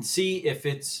bend it and see if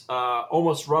it's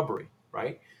almost rubbery,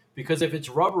 right? because if it's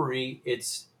rubbery,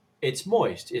 it's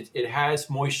moist. It has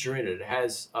moisture in it. It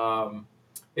has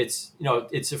it's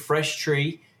it's a fresh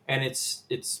tree, and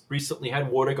it's recently had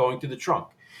water going through the trunk.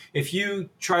 If you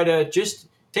try to just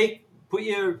put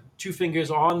your two fingers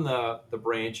on the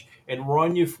branch and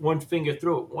run your one finger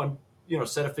through it, one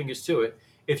set of fingers to it.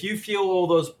 If you feel all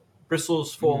those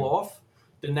bristles fall Mhm. off,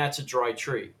 then that's a dry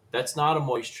tree. That's not a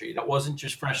moist tree. That wasn't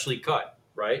just freshly cut,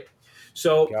 right?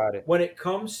 So Got it. when it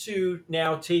comes to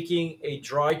now taking a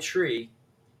dry tree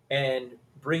and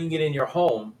bringing it in your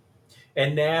home,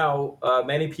 and now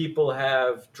many people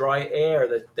have dry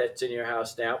air that's in your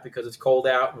house now because it's cold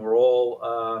out and we're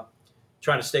all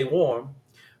trying to stay warm.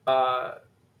 Uh,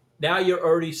 Now you're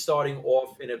already starting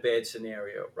off in a bad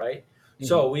scenario, right? Mhm.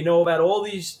 So we know about all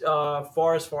these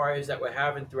forest fires that we're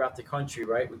having throughout the country,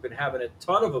 right? We've been having a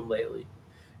ton of them lately.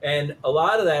 And a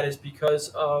lot of that is because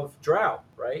of drought,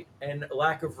 right? And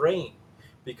lack of rain.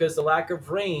 Because the lack of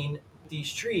rain,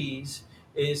 these trees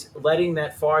is letting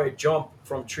that fire jump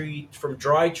from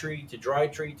dry tree to dry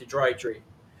tree to dry tree.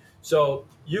 So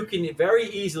you can very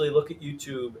easily look at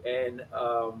YouTube and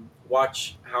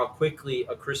watch how quickly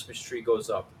a Christmas tree goes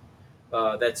up.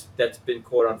 That's been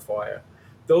caught on fire.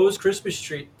 Those Christmas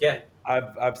tree, yeah,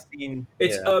 I've seen,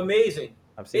 it's yeah, amazing.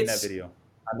 I've seen that It's video.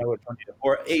 I know which one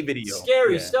or a video.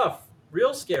 scary Yeah. stuff,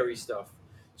 real scary stuff.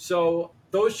 So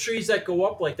those trees that go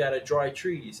up like that are dry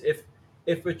trees.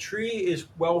 If a tree is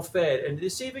well fed, and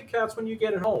this even counts when you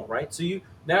get it home, right? So you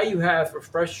have a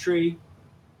fresh tree,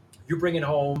 you bring it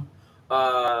home,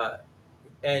 uh,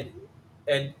 and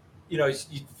and you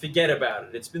forget about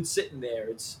it. It's been sitting there.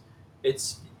 It's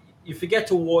you forget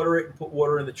to water it and put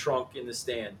water in the trunk in the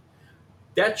stand.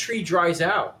 That tree dries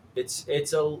out.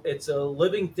 It's a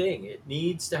living thing. It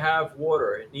needs to have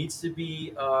water. It needs to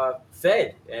be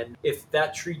fed. And if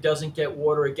that tree doesn't get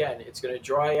water again, it's going to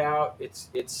dry out.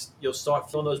 It's you'll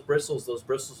start feeling those bristles. Those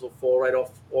bristles will fall right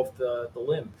off the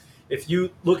limb. If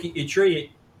you look at your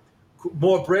tree,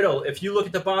 more brittle. If you look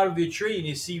at the bottom of your tree and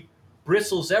you see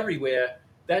bristles everywhere,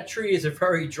 that tree is a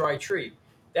very dry tree.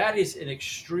 That is an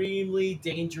extremely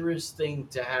dangerous thing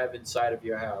to have inside of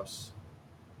your house.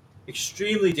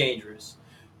 Extremely dangerous.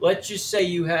 Let's just say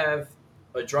you have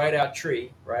a dried out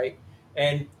tree, right?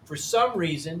 And for some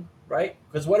reason, right?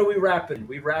 Because what do we wrap it in?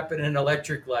 We wrap it in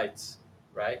electric lights,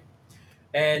 right?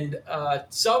 And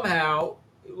somehow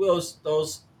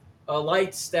those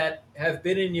lights that have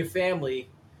been in your family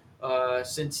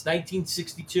since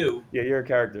 1962, Yeah, you're a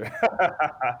character.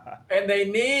 and they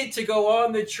need to go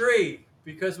on the tree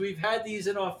because we've had these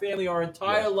in our family our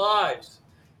entire Yes. lives,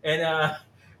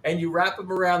 and you wrap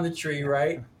them around the tree,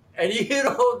 right? And you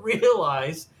don't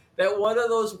realize that one of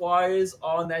those wires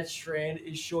on that strand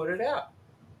is shorted out.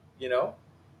 You know.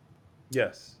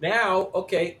 Yes. Now,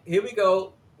 okay, here we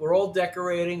go. We're all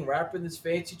decorating, wrapping this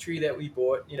fancy tree that we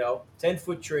bought.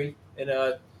 10-foot tree and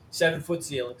 7-foot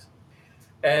ceilings,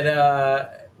 and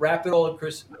wrap it all in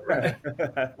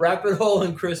wrap it all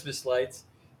in Christmas lights.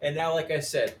 And now, like I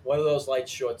said, one of those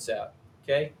lights shorts out.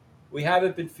 Okay, we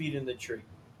haven't been feeding the tree.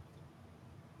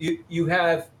 You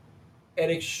have an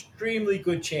extremely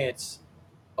good chance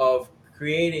of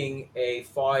creating a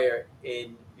fire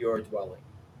in your dwelling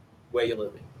where you're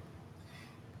living.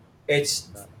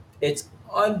 It's it's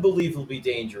unbelievably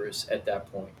dangerous at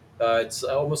that point. It's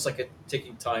almost like a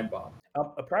ticking time bomb.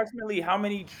 Approximately how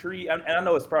many tree and I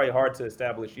know it's probably hard to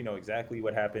establish, exactly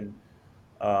what happened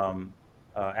um,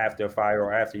 after a fire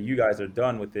or after you guys are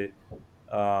done with it.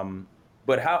 Um,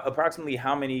 but approximately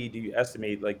how many do you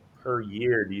estimate, like, per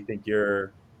year, do you think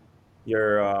your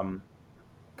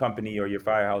company or your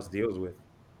firehouse deals with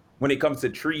when it comes to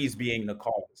trees being the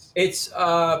cause? It's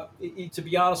to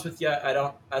be honest with you, I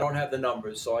don't have the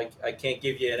numbers, so I can't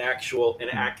give you an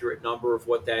Mhm. accurate number of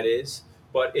what that is,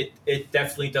 but it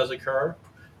definitely does occur.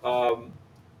 Um,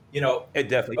 you know, It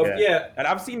definitely, of yeah. yeah, And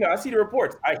I see the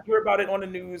reports. I hear about it on the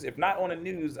news. If not on the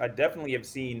news, I definitely have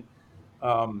seen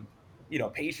um,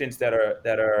 patients that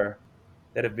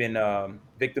have been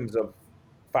victims of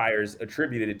fires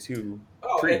attributed to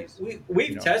oh, and trees. You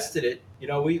we've know. tested it.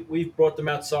 We've brought them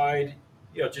outside,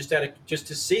 just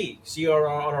to see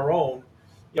on our own,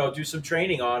 do some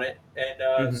training on it and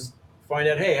Hmm. find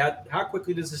out, hey, how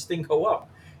quickly does this thing go up?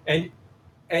 And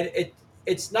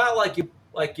it's not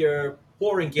like you're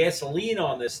pouring gasoline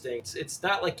on this thing. It's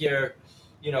not like you're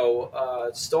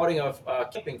starting a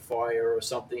camping fire or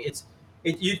something.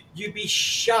 You'd be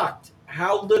shocked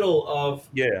how little of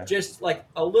Yeah. just like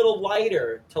a little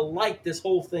lighter to light this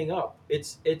whole thing up.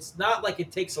 It's not like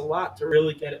it takes a lot to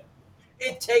really get it.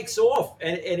 It takes off,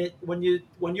 and it when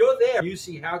you're there, you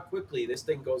see how quickly this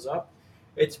thing goes up.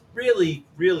 It's really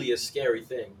really a scary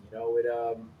thing.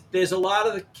 It. there's a lot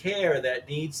of the care that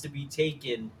needs to be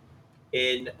taken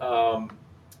in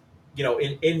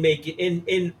in making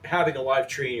in having a live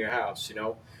tree in your house.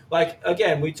 Like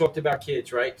again, we talked about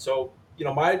kids, right? So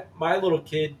my little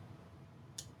kid,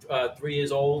 3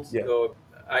 years old. Yeah.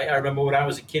 I remember when I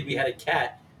was a kid, we had a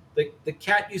cat. The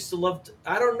cat used to love.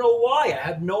 I don't know why. I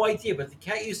have no idea, but the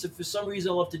cat used to, for some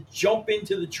reason, love to jump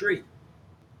into the tree.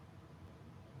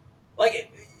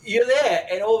 Like you're there,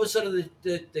 and all of a sudden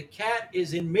the cat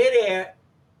is in midair,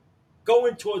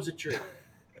 going towards a tree,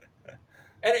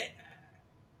 and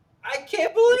I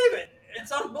can't believe it.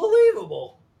 It's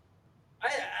unbelievable.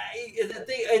 The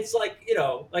thing, it's like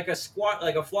like a squat,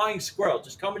 like a flying squirrel,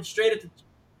 just coming straight at the.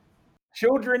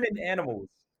 Children and animals.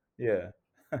 Yeah.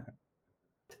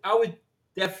 I would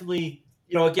definitely,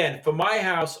 again, for my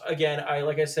house, again,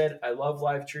 like I said, I love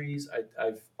live trees.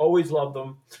 I've always loved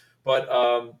them, but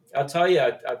I'll tell you,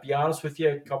 I'll be honest with you.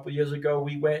 A couple of years ago,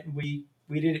 we went and we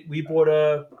bought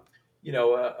a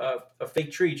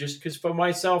fake tree just because for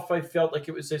myself, I felt like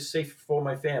it was as safe for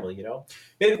my family.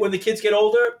 Maybe when the kids get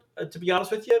older, to be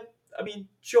honest with you, I mean,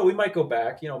 sure, we might go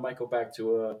back. Might go back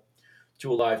to a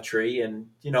live tree, and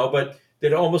but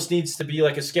there almost needs to be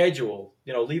like a schedule.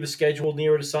 Leave a schedule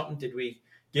nearer to something. Did we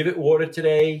give it water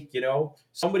today?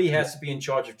 Somebody has to be in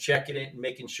charge of checking it and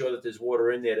making sure that there's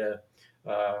water in there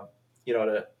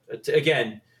to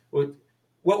again.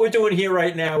 What we're doing here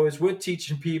right now is we're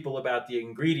teaching people about the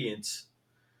ingredients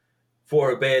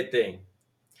for a bad thing.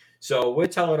 So we're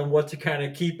telling them what to kind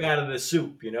of keep out of the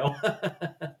soup.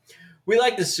 We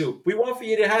like the soup. We want for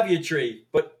you to have your tree,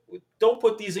 but don't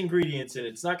put these ingredients in it.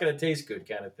 It's not going to taste good,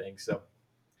 kind of thing. So,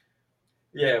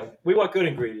 yeah, we want good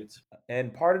ingredients.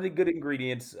 And part of the good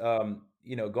ingredients,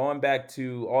 going back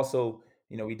to also,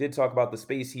 we did talk about the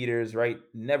space heaters, right?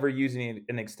 Never using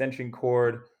an extension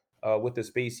cord with the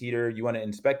space heater. You want to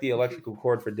inspect the electrical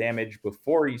cord for damage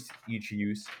before each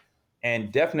use.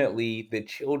 And definitely the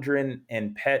children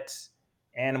and pets,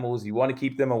 animals, you want to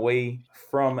keep them away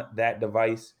from that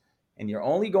device. And you're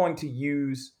only going to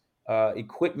use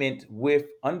equipment with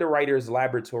Underwriters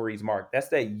Laboratories mark. That's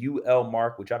that UL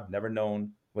mark, which I've never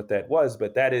known what that was,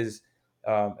 but that is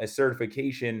a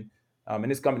certification. And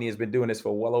this company has been doing this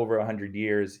for well over 100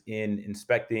 years in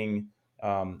inspecting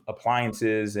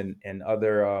appliances and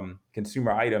other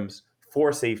consumer items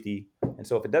for safety. And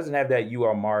so if it doesn't have that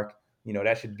UL mark,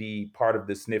 that should be part of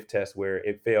the sniff test where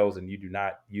it fails and you do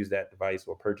not use that device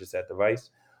or purchase that device.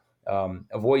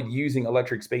 Avoid using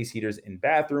electric space heaters in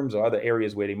bathrooms or other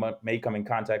areas where they may come in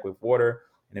contact with water.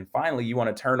 And then finally, you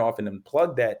want to turn off and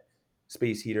unplug that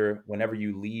space heater whenever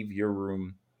you leave your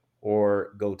room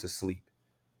or go to sleep.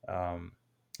 And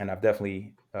I've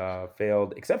definitely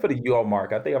failed, except for the UL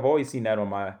mark. I think I've always seen that on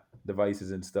my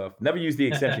devices and stuff. Never used the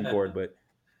extension cord, but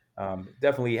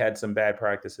definitely had some bad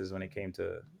practices when it came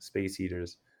to space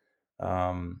heaters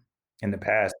in the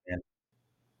past. And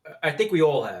I think we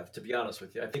all have, to be honest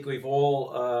with you. I think we've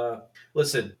all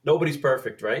listen. Nobody's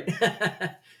perfect, right?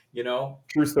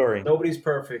 True story. Nobody's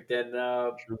perfect, and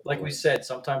like we said,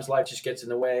 sometimes life just gets in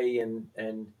the way,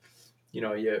 and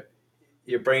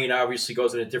your brain obviously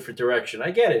goes in a different direction. I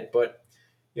get it, but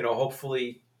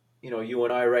hopefully, you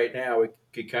and I right now, we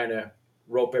could kind of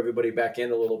rope everybody back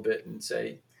in a little bit and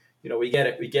say, we get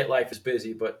it. We get life is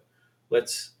busy, but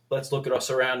let's look at our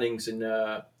surroundings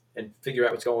and figure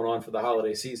out what's going on for the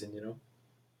holiday season.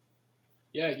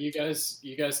 Yeah, you guys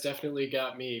definitely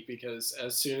got me, because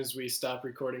as soon as we stop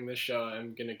recording this show,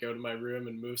 I'm gonna go to my room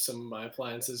and move some of my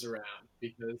appliances around,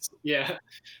 because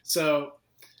so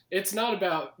it's not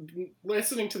about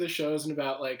listening to the shows and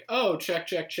about like, oh,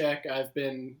 check, I've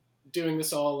been doing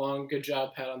this all along, good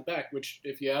job, pat on the back, which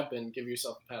if you have been, give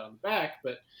yourself a pat on the back,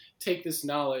 but take this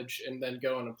knowledge and then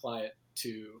go and apply it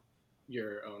to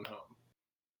your own home.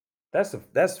 That's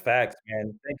facts,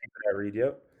 man. Thank you for that, Reed.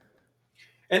 Yep.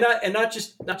 And not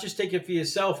just take it for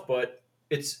yourself, but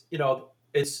it's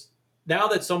it's now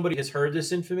that somebody has heard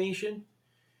this information,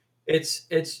 it's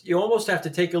you almost have to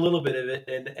take a little bit of it,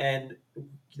 and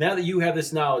now that you have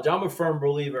this knowledge, I'm a firm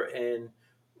believer in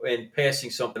passing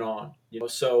something on.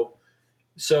 So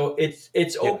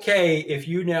it's okay if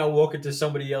you now walk into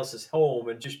somebody else's home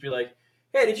and just be like,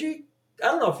 hey, did you? I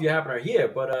don't know if you happen to hear,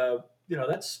 but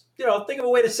that's think of a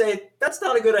way to say that's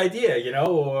not a good idea,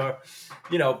 or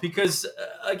because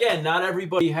again, not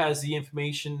everybody has the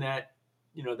information that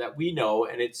that we know,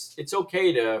 and it's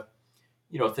okay to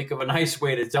think of a nice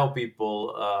way to tell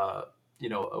people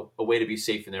a way to be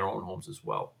safe in their own homes as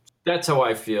well. That's how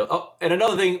I feel. Oh, and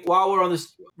another thing, while we're on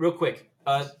this, real quick,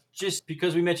 just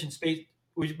because we mentioned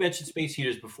space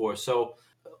heaters before, so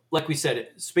like we said,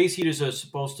 space heaters are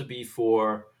supposed to be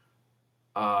for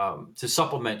to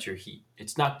supplement your heat.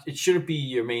 It shouldn't be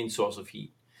your main source of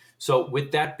heat. So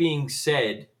with that being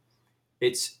said,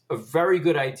 it's a very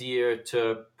good idea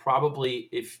to probably,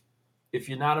 if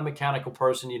you're not a mechanical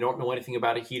person, you don't know anything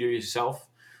about a heater yourself,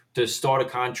 to start a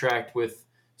contract with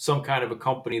some kind of a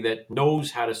company that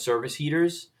knows how to service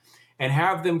heaters, and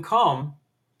have them come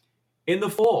in the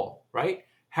fall, right?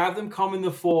 Have them come in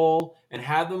the fall and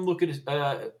have them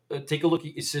take a look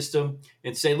at your system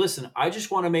and say, listen, I just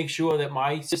want to make sure that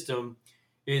my system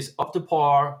is up to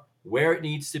par, where it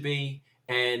needs to be,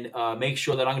 and make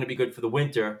sure that I'm going to be good for the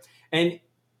winter. And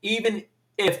even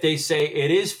if they say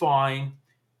it is fine,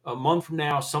 a month from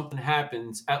now something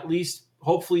happens, at least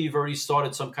hopefully you've already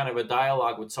started some kind of a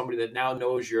dialogue with somebody that now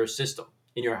knows your system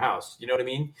in your house. You know what I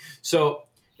mean? So,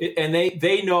 and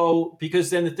they know, because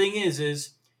then the thing is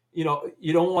you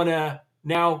don't want to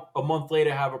now a month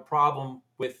later have a problem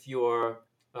with your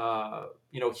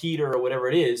heater or whatever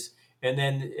it is, and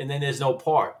then there's no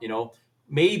part.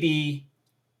 Maybe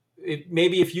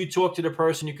if you talk to the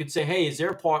person, you could say, hey, is there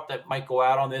a part that might go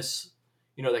out on this,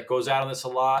 that goes out on this a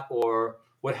lot, or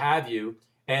what have you?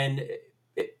 And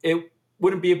it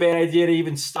wouldn't be a bad idea to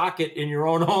even stock it in your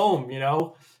own home,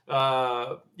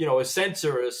 a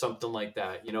sensor or something like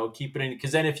that, keep it in,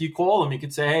 because then if you call them, you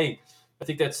could say, hey, I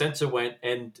think that sensor went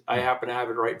and I happen to have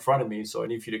it right in front of me, so I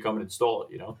need for you to come and install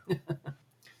it,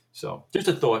 So just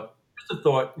a thought,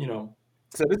 So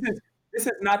this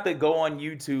is not the go on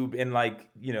YouTube and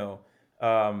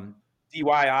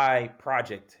DIY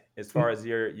project as far as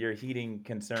your heating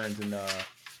concerns, and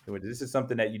this is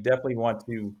something that you definitely want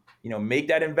to make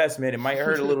that investment. It might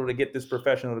hurt a little to get this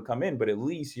professional to come in, but at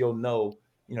least you'll know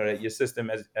that your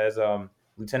system, as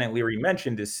Lieutenant Leary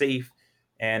mentioned, is safe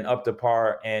and up to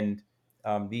par. And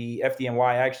the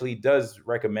FDNY actually does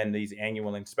recommend these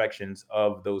annual inspections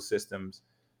of those systems.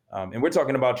 And we're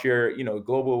talking about your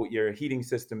heating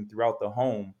system throughout the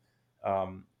home,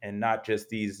 and not just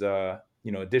these,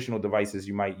 additional devices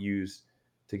you might use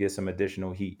to get some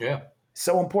additional heat. Yeah.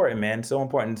 So important, man. So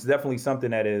important. It's definitely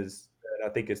something that I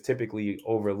think is typically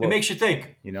overlooked. It makes you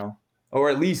think, or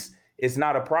at least it's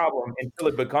not a problem until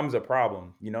it becomes a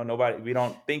problem. We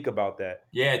don't think about that.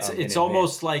 Yeah. It's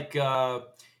almost like,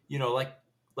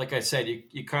 like I said,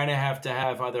 you kind of have to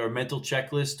have either a mental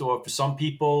checklist, or for some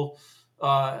people,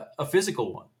 a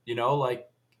physical one,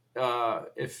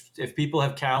 if people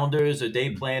have calendars or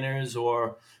day planners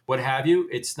or what have you,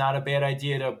 it's not a bad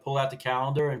idea to pull out the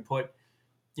calendar and put,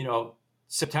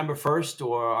 September 1st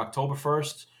or October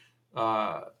 1st,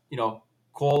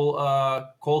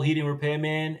 call heating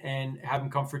repairman and have him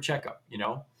come for a checkup,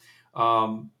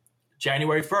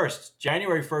 January 1st.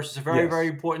 January 1st is a very, very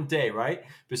important day, right?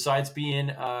 Besides being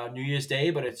New Year's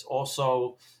Day, but it's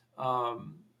also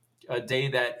a day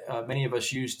that many of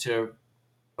us use to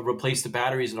replace the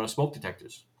batteries in our smoke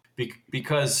detectors.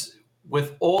 Because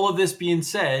with all of this being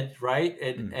said, right,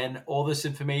 and all this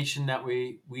information that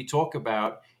we talk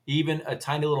about, even a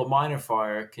tiny little minor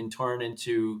fire can turn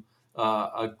into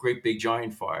a great big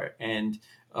giant fire. And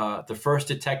the first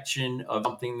detection of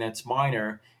something that's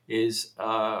minor is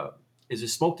a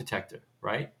smoke detector,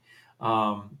 right?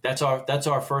 That's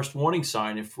our first warning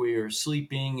sign. If we're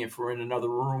sleeping, if we're in another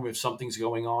room, if something's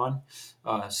going on,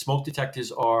 smoke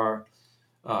detectors are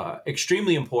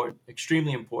extremely important.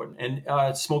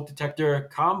 And smoke detector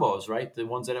combos, right? The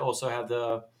ones that also have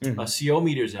the CO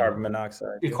meters in carbon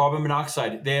monoxide. Carbon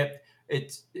monoxide.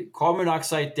 Carbon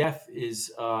monoxide death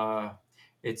is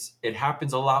it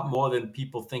happens a lot more than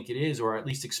people think it is, or at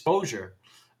least exposure.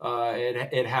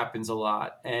 It happens a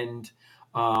lot, and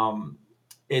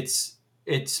it's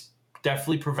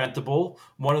definitely preventable.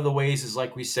 One of the ways is,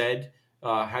 like we said,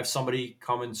 have somebody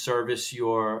come and service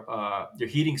your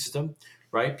heating system,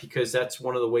 right? Because that's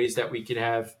one of the ways that we could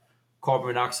have carbon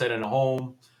monoxide in a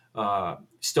home.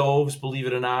 Stoves, believe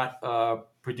it or not,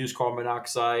 produce carbon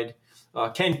monoxide.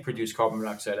 Can produce carbon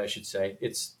monoxide, I should say.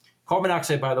 It's carbon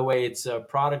monoxide, by the way. It's a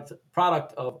product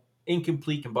of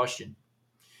incomplete combustion.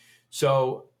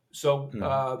 So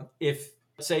if,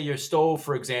 let's say, your stove,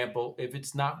 for example, if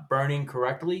it's not burning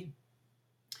correctly,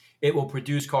 it will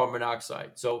produce carbon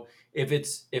monoxide. So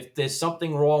if there's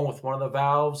something wrong with one of the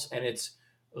valves, and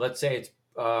let's say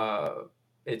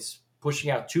it's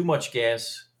pushing out too much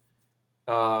gas,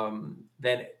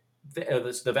 then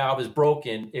the valve is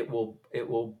broken. It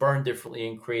will burn differently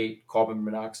and create carbon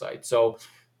monoxide. So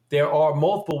there are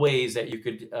multiple ways that you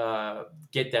could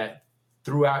get that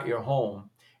throughout your home,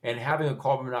 and having a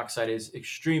carbon monoxide is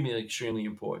extremely, extremely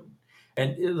important.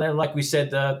 And like we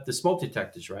said, the smoke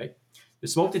detectors, right? The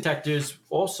smoke detectors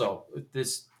also.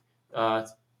 This do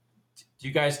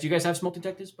you guys have smoke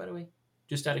detectors, by the way?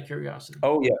 Just out of curiosity.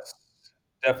 Oh yes,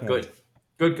 definitely. Good.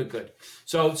 Good.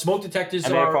 So smoke detectors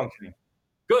And they're are functioning.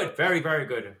 good. Very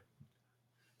good.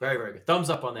 Very good.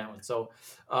 Thumbs up on that one. So,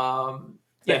 Thank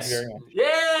you yes. very much.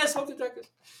 Yeah, smoke detectors.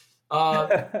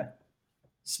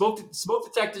 Smoke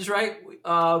detectors, right?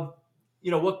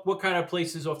 What kind of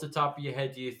places off the top of your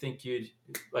head do you think you'd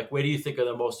like? Where do you think are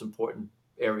the most important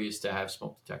areas to have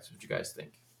smoke detectors? What you guys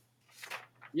think?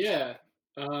 Yeah,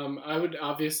 I would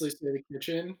obviously say the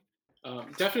kitchen.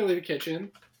 Definitely the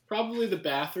kitchen. Probably the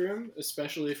bathroom,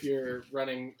 especially if you're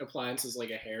running appliances like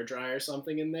a hair dryer or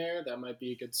something in there. That might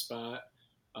be a good spot.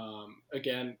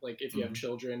 Again, like if you have Mhm.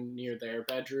 children near their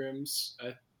bedrooms,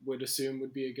 I would assume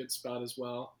would be a good spot as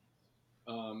well.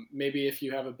 Maybe if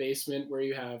you have a basement where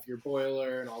you have your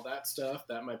boiler and all that stuff,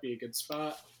 that might be a good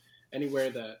spot. Anywhere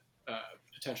that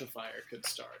potential fire could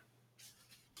start.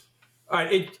 All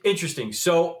right, interesting.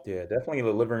 So, Yeah, definitely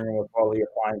the living room with all the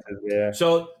appliances there.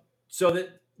 so, so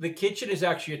the kitchen is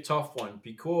actually a tough one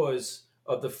because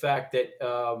of the fact that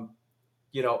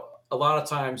a lot of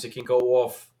times it can go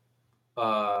off.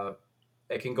 Uh,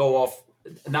 it can go off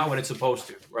not when it's supposed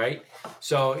to, right?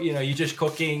 So you're just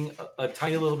cooking a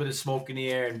tiny little bit of smoke in the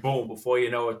air, and boom, before you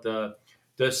know it,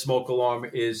 the smoke alarm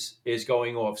is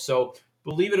going off. So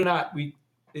believe it or not,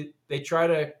 they try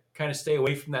to kind of stay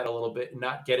away from that a little bit and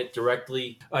not get it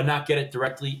directly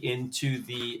into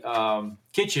the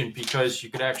kitchen because you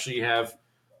could actually have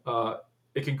uh,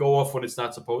 it can go off when it's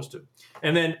not supposed to.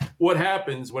 And then what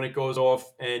happens when it goes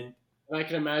off and And I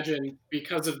can imagine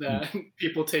because of that,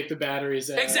 people take the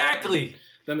batteries out. exactly.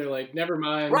 Then they're like, never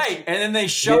mind. Right. And then they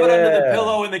shove it under the Yeah.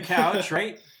 pillow in the couch,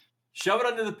 right? Shove it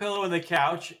under the pillow in the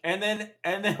couch, and then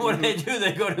what do they do?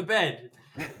 They go to bed.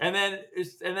 And then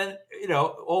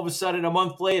all of a sudden a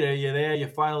month later you're there, you're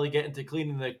finally getting to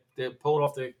cleaning the pulling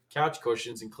off the couch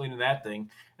cushions and cleaning that thing.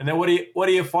 And then what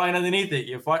do you find underneath it?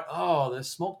 You find the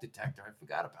smoke detector. I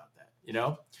forgot about that,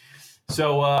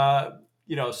 So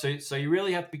so you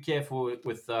really have to be careful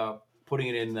with putting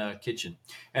it in the kitchen,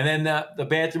 and then the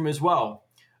bathroom as well.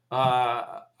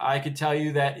 I can tell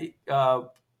you that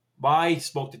my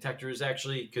smoke detector is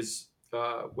actually because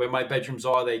where my bedrooms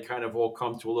are, they kind of all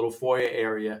come to a little foyer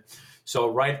area. So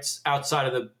right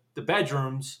outside of the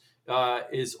bedrooms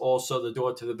is also the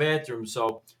door to the bathroom.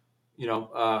 So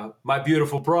my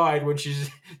beautiful bride, when she's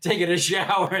taking a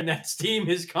shower and that steam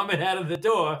is coming out of the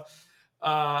door,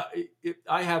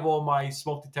 I have all my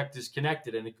smoke detectors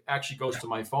connected, and it actually goes to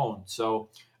my phone. So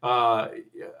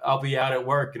I'll be out at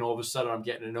work, and all of a sudden I'm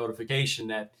getting a notification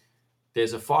that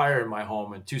there's a fire in my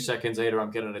home, and 2 seconds later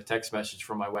I'm getting a text message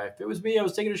from my wife. It was me. I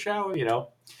was taking a shower.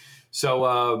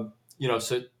 So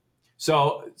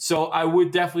so I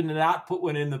would definitely not put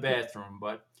one in the bathroom,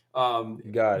 but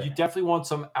Got it. you definitely want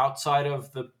some outside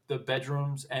of the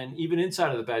bedrooms, and even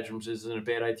inside of the bedrooms isn't a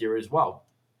bad idea as well.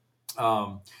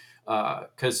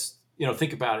 Because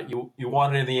think about it, you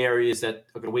want it in the areas that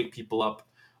are going to wake people up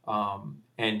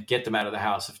and get them out of the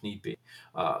house if need be.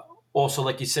 Also,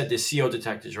 like you said, there's CO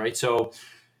detectors, right? So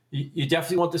you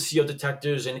definitely want the CO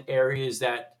detectors in areas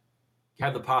that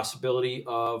have the possibility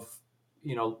of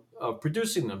of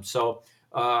producing them. So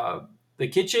the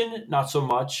kitchen, not so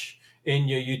much. In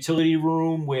your utility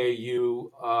room, where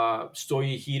you store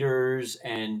your heaters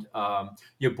and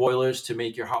your boilers to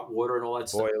make your hot water and all that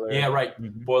stuff. Boiler. Yeah, right.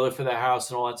 Mhm. Boiler for the house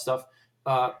and all that stuff.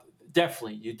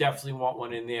 Definitely, you definitely want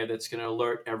one in there that's going to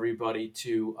alert everybody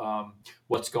to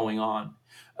what's going on.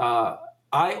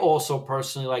 I also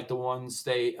personally like the ones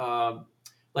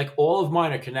like all of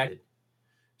mine are connected.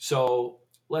 So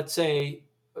let's say,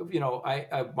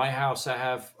 my house, I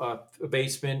have a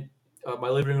basement, my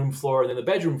living room floor, and then the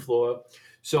bedroom floor.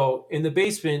 So in the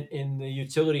basement, in the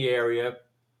utility area,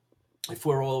 if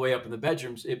we're all the way up in the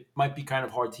bedrooms, it might be kind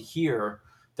of hard to hear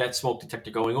that smoke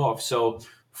detector going off. So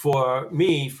for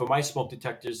me, for my smoke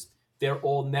detectors, they're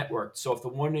all networked. So if the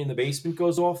one in the basement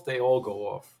goes off, they all go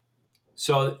off.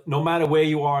 So no matter where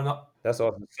you are, That's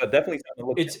awesome. So definitely something to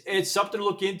look at. it's something to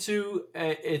look into.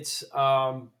 It's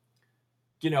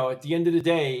at the end of the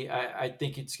day, I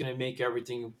think it's going to make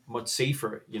everything much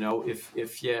safer.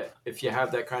 If you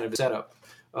have that kind of setup.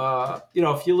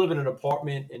 If you live in an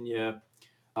apartment and you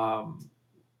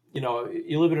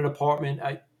live in an apartment,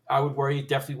 I would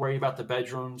definitely worry about the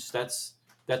bedrooms. That's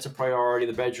a priority.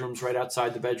 The bedrooms right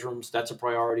outside the bedrooms, that's a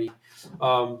priority.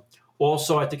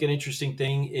 Also, I think an interesting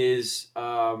thing is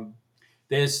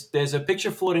there's a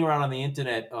picture floating around on the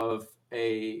internet of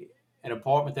an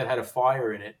apartment that had a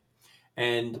fire in it,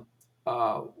 and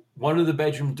uh, one of the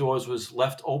bedroom doors was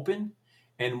left open,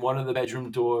 and one of the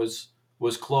bedroom doors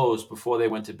was closed before they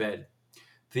went to bed.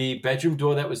 The bedroom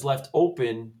door that was left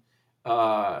open,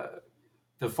 uh,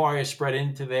 the fire spread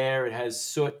into there. It has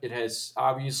soot. It has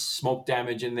obvious smoke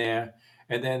damage in there.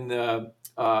 and then the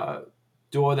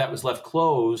door that was left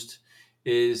closed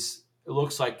it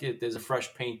looks like there's a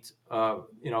fresh paint,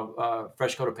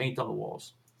 fresh coat of paint on the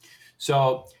walls.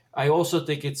 So I also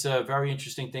think it's a very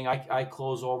interesting thing. I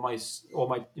close all my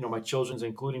my children's,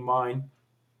 including mine.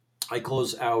 I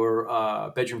close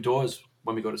our bedroom doors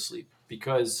when we go to sleep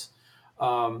because,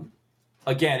 um,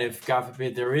 again, if God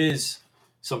forbid there is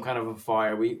some kind of a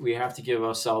fire, we have to give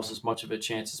ourselves as much of a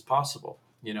chance as possible.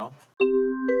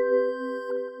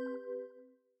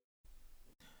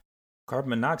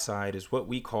 Carbon monoxide is what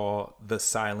we call the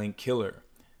silent killer.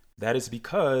 That is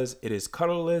because it is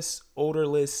colorless,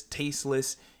 odorless,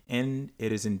 tasteless, and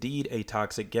it is indeed a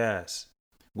toxic gas.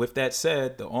 With that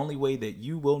said, the only way that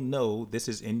you will know this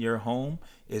is in your home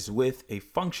is with a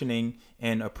functioning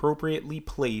and appropriately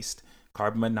placed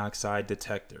carbon monoxide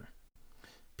detector.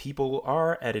 People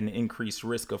are at an increased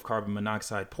risk of carbon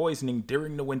monoxide poisoning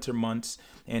during the winter months,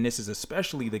 and this is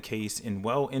especially the case in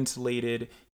well insulated,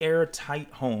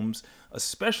 airtight homes,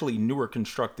 especially newer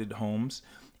constructed homes,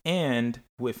 and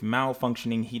with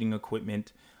malfunctioning heating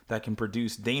equipment that can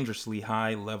produce dangerously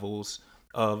high levels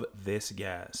of this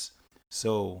gas.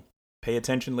 So pay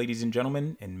attention, ladies and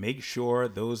gentlemen, and make sure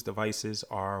those devices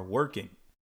are working.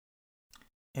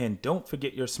 And don't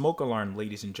forget your smoke alarm,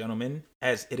 ladies and gentlemen,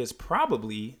 as it is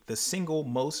probably the single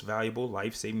most valuable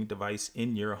life-saving device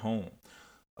in your home.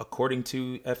 According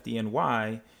to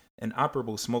FDNY, an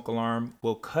operable smoke alarm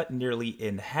will cut nearly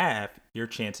in half your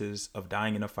chances of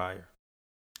dying in a fire.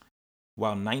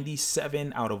 While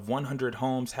 97 out of 100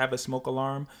 homes have a smoke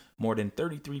alarm, more than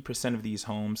 33% of these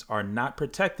homes are not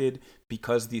protected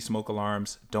because these smoke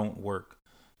alarms don't work.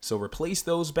 So replace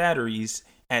those batteries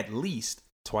at least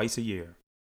twice a year.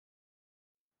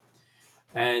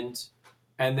 And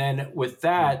then with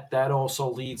that also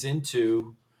leads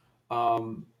into,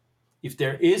 if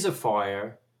there is a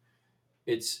fire,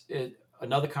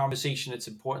 another conversation that's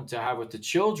important to have with the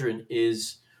children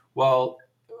is, well,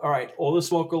 all right, all the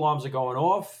smoke alarms are going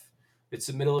off. It's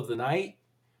the middle of the night.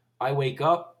 I wake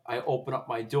up. I open up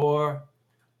my door.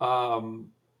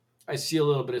 I see a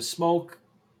little bit of smoke.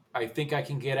 I think I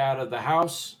can get out of the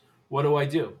house. What do I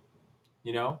do?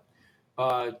 You know,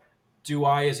 do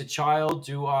I, as a child,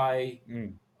 do I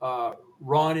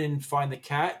run and find the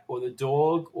cat or the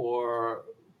dog, or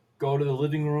go to the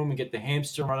living room and get the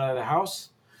hamster and run out of the house?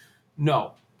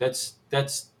 No, that's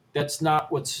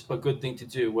not what's a good thing to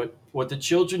do. What the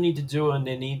children need to do, and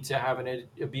they need to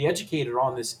be educated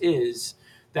on this, is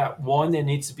that one, there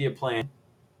needs to be a plan.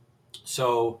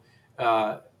 So,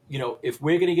 if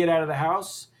we're going to get out of the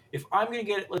house, if I'm going to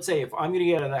get, let's say, if I'm going to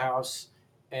get out of the house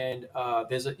and I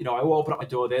will open up my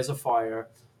door, there's a fire.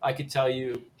 I could tell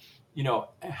you,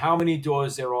 how many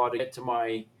doors there are to get to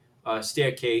my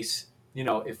staircase.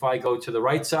 If I go to the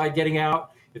right side getting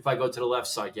out, if I go to the left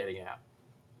side getting out.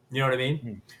 You know what I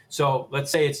mean? So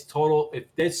let's say if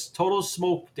it's total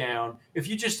smoke down, if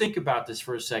you just think about this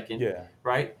for a second,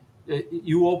 right?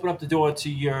 You open up the door to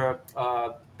your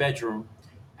bedroom.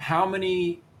 How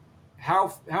many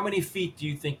feet do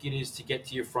you think it is to get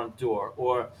to your front door?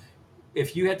 Or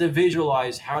if you had to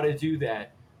visualize how to do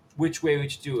that, which way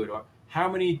would you do it? Or how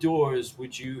many doors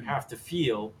would you have to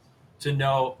feel to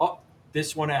know, oh,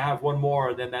 this one I have one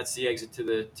more, then that's the exit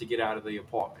to get out of the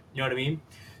apartment. You know what I mean?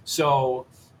 So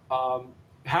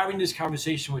having this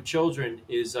conversation with children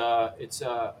is a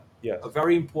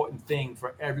very important thing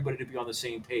for everybody to be on the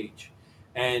same page.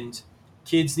 And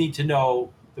kids need to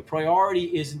know the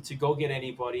priority isn't to go get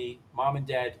anybody, mom and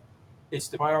dad. It's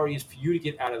the priority is for you to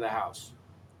get out of the house.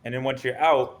 And then once you're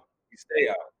out, you stay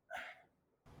out.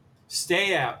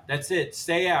 Stay out. That's it.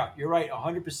 Stay out. You're right,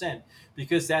 100%.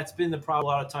 Because that's been the problem a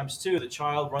lot of times too. The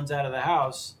child runs out of the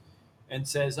house and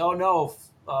says, "Oh no,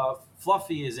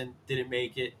 Fluffy didn't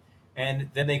make it," and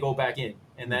then they go back in,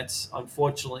 and that's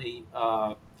unfortunately,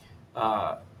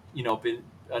 been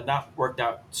not worked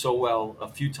out so well a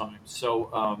few times.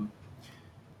 So,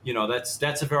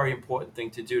 that's a very important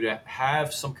thing to do, to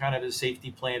have some kind of a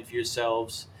safety plan for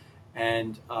yourselves,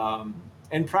 and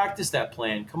practice that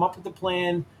plan. Come up with a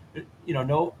plan.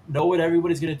 Know what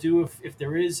everybody's going to do if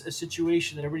there is a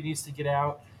situation that everybody needs to get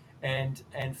out, and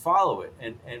follow it,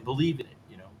 and believe in it.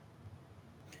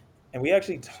 And we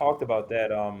actually talked about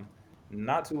that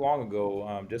not too long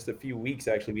ago, just a few weeks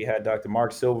actually. We had Dr.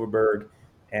 Mark Silverberg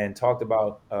and talked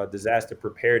about disaster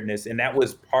preparedness, and that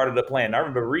was part of the plan. I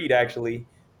remember Reed actually,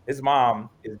 his mom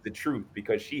is the truth,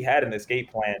 because she had an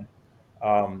escape plan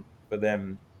for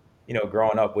them,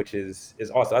 growing up, which is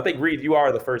awesome. I think, Reed, you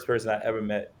are the first person I ever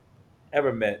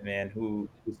met, man, whose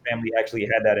family actually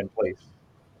had that in place.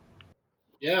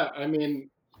 Yeah, I mean,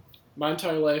 my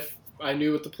entire life, I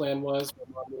knew what the plan was. My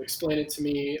mom would explain it to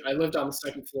me. I lived on the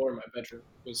second floor. My bedroom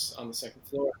was on the second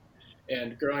floor.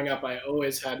 And growing up, I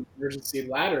always had an emergency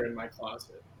ladder in my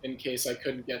closet in case I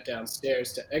couldn't get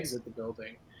downstairs to exit the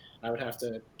building. I would have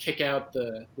to kick out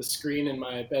the screen in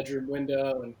my bedroom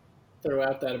window and throw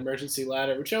out that emergency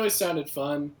ladder, which always sounded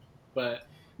fun, but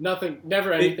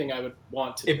never anything I would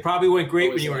want to do. It probably went great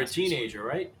when Always you were a last resort. teenager,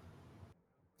 right?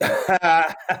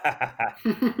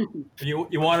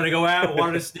 You wanted to go out,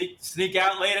 wanted to sneak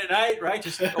out late at night, right?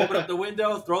 Just open up the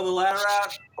window, throw the ladder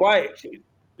out. Quiet.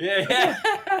 Yeah.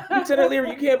 Lieutenant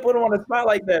Leary, you can't put him on the spot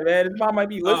like that, man. His mom might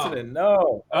be listening.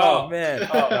 No. Oh man.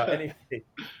 Anyway.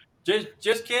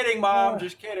 Just kidding, Mom.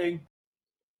 Just kidding.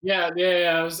 Yeah.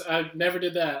 I never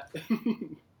did that.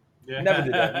 Never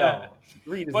did that. No.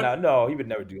 Reed is not. No, he would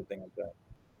never do a thing like that.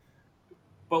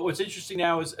 But what's interesting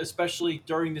now is, especially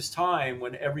during this time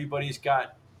when everybody's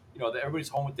got, everybody's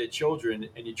home with their children,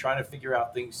 and you're trying to figure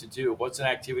out things to do. What's an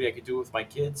activity I could do with my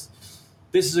kids?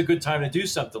 This is a good time to do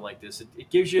something like this. It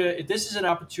gives you, this is an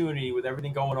opportunity with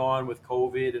everything going on with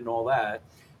COVID and all that,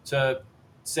 to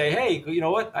say, hey, you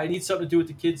know what? I need something to do with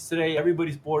the kids today.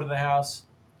 Everybody's bored in the house.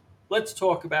 Let's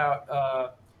talk about,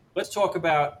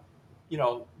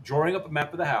 drawing up a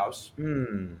map of the house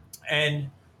and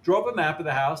draw up a map of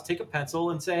the house, take a pencil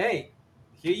and say, hey,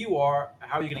 here you are.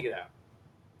 How are you going to get out?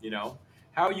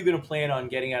 How are you going to plan on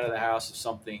getting out of the house if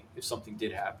something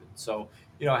did happen? So,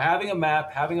 having a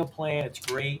map, having a plan, it's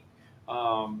great.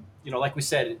 Like we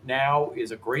said, now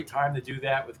is a great time to do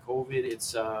that with COVID.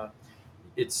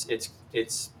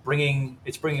 It's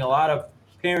bringing a lot of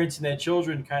parents and their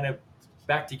children kind of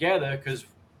back together because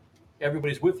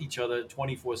everybody's with each other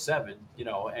 24/7,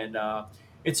 and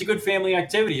it's a good family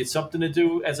activity. It's something to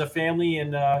do as a family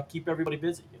and keep everybody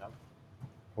busy,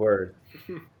 Word.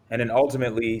 And then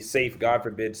ultimately, safe, God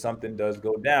forbid, something does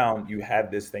go down, you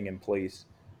have this thing in place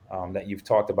that you've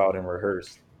talked about and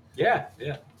rehearsed. Yeah.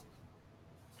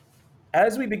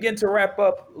 As we begin to wrap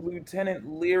up,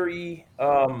 Lieutenant Leary,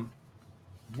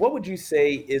 what would you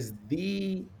say is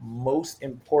the most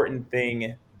important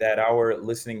thing that our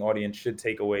listening audience should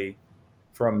take away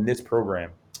from this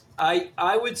program?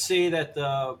 I would say that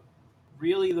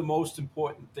really the most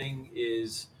important thing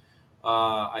is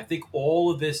I think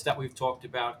all of this that we've talked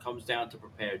about comes down to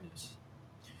preparedness.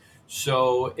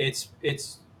 So it's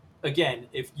again,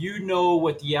 if you know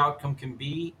what the outcome can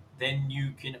be, then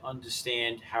you can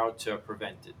understand how to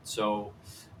prevent it. So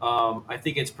I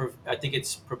think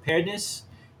it's preparedness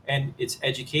and it's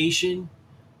education.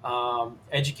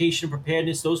 Education and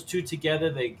preparedness; those two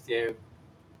together,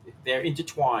 they're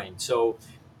intertwined. So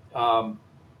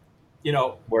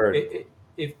Word.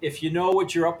 if you know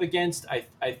what you're up against,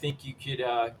 I think you could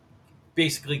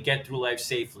basically get through life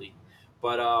safely.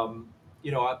 But I'm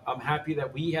happy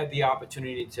that we had the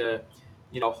opportunity to,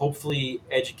 hopefully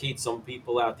educate some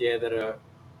people out there that are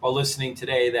listening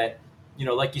today. That,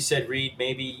 like you said, Reed,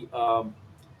 maybe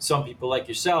some people like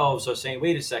yourselves are saying,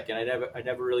 "Wait a second, I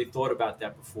never really thought about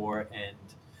that before." And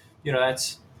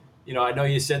that's, I know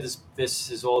you said this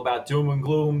is all about doom and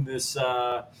gloom. This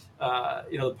the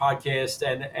podcast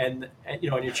and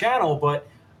on your channel, but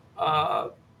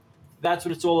that's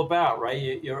what it's all about,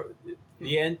 right?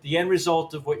 The end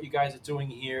result of what you guys are doing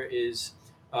here is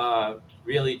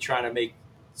really trying to make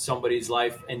somebody's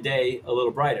life and day a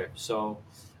little brighter. So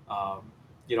I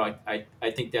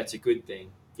think that's a good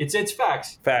thing. It's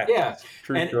facts. Fact. Yeah.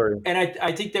 True story. And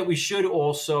I think that we should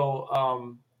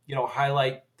also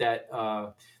highlight that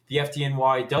the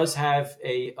FDNY does have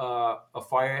a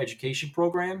fire education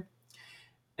program,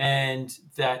 and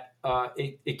that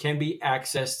it can be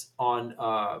accessed on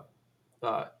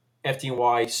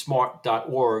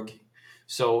fdnysmart.org.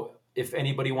 So if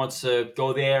anybody wants to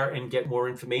go there and get more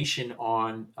information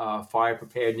on fire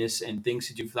preparedness and things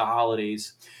to do for the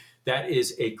holidays, that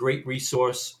is a great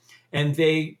resource. And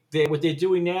they what they're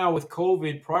doing now with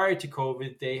COVID, prior to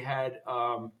COVID, they had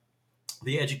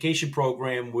the education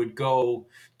program would go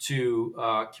to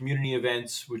community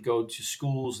events, would go to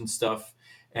schools and stuff.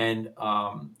 And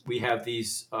we have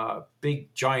these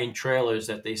big giant trailers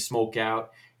that they smoke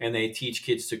out, and they teach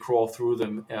kids to crawl through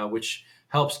them, which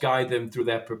helps guide them through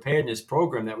that preparedness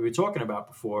program that we were talking about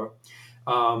before.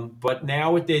 But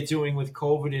now what they're doing with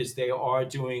COVID is they are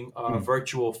doing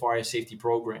virtual fire safety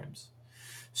programs.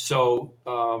 So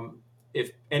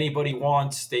if anybody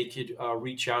wants, they could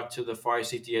reach out to the Fire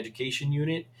Safety Education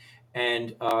Unit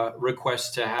and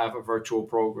request to have a virtual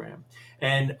program.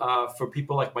 And for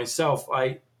people like myself,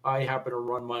 I happen to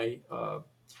run my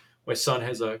son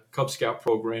has a Cub Scout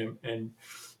program, and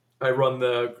I run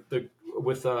I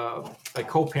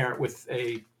co-parent with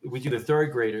a we do the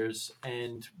third graders,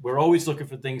 and we're always looking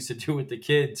for things to do with the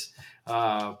kids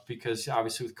because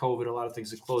obviously with COVID, a lot of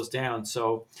things have closed down.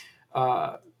 So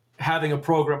having a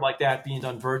program like that being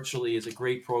done virtually is a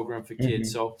great program for kids.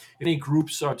 Mhm. So if any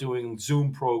groups are doing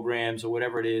Zoom programs or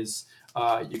whatever it is,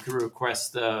 you can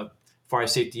request the Fire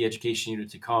Safety Education Unit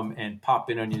to come and pop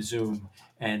in on your Zoom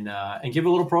and give a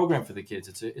little program for the kids.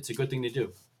 It's a good thing to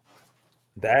do.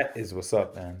 That is what's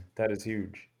up, man. That is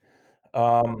huge.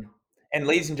 Um, and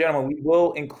ladies and gentlemen, we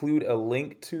will include a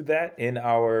link to that in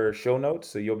our show notes,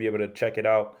 so you'll be able to check it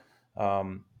out.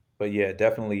 But yeah,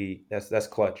 definitely that's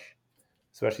clutch,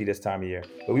 especially this time of year.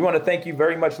 But we want to thank you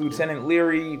very much, Lieutenant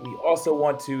Leary. We also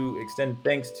want to extend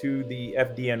thanks to the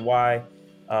FDNY,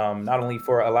 not only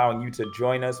for allowing you to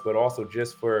join us, but also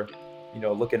just for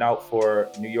looking out for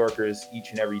New Yorkers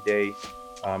each and every day,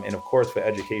 and of course for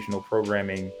educational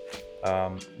programming.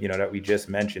 That we just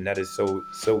mentioned. That is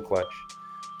so clutch.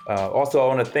 Also, I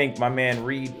want to thank my man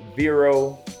Reed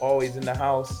Vero, always in the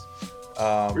house.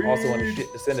 Also want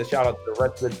to send a shout out to the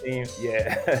rest of the team.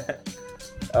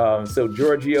 Yeah. So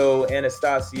Giorgio,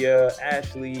 Anastasia,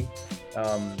 Ashley,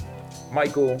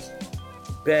 Michael,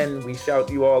 Ben, we shout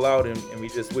you all out and we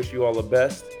just wish you all the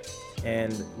best.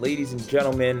 And ladies and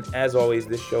gentlemen, as always,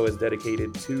 this show is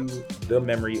dedicated to the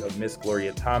memory of Miss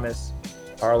Gloria Thomas.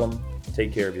 Harlem,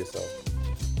 take care of yourself.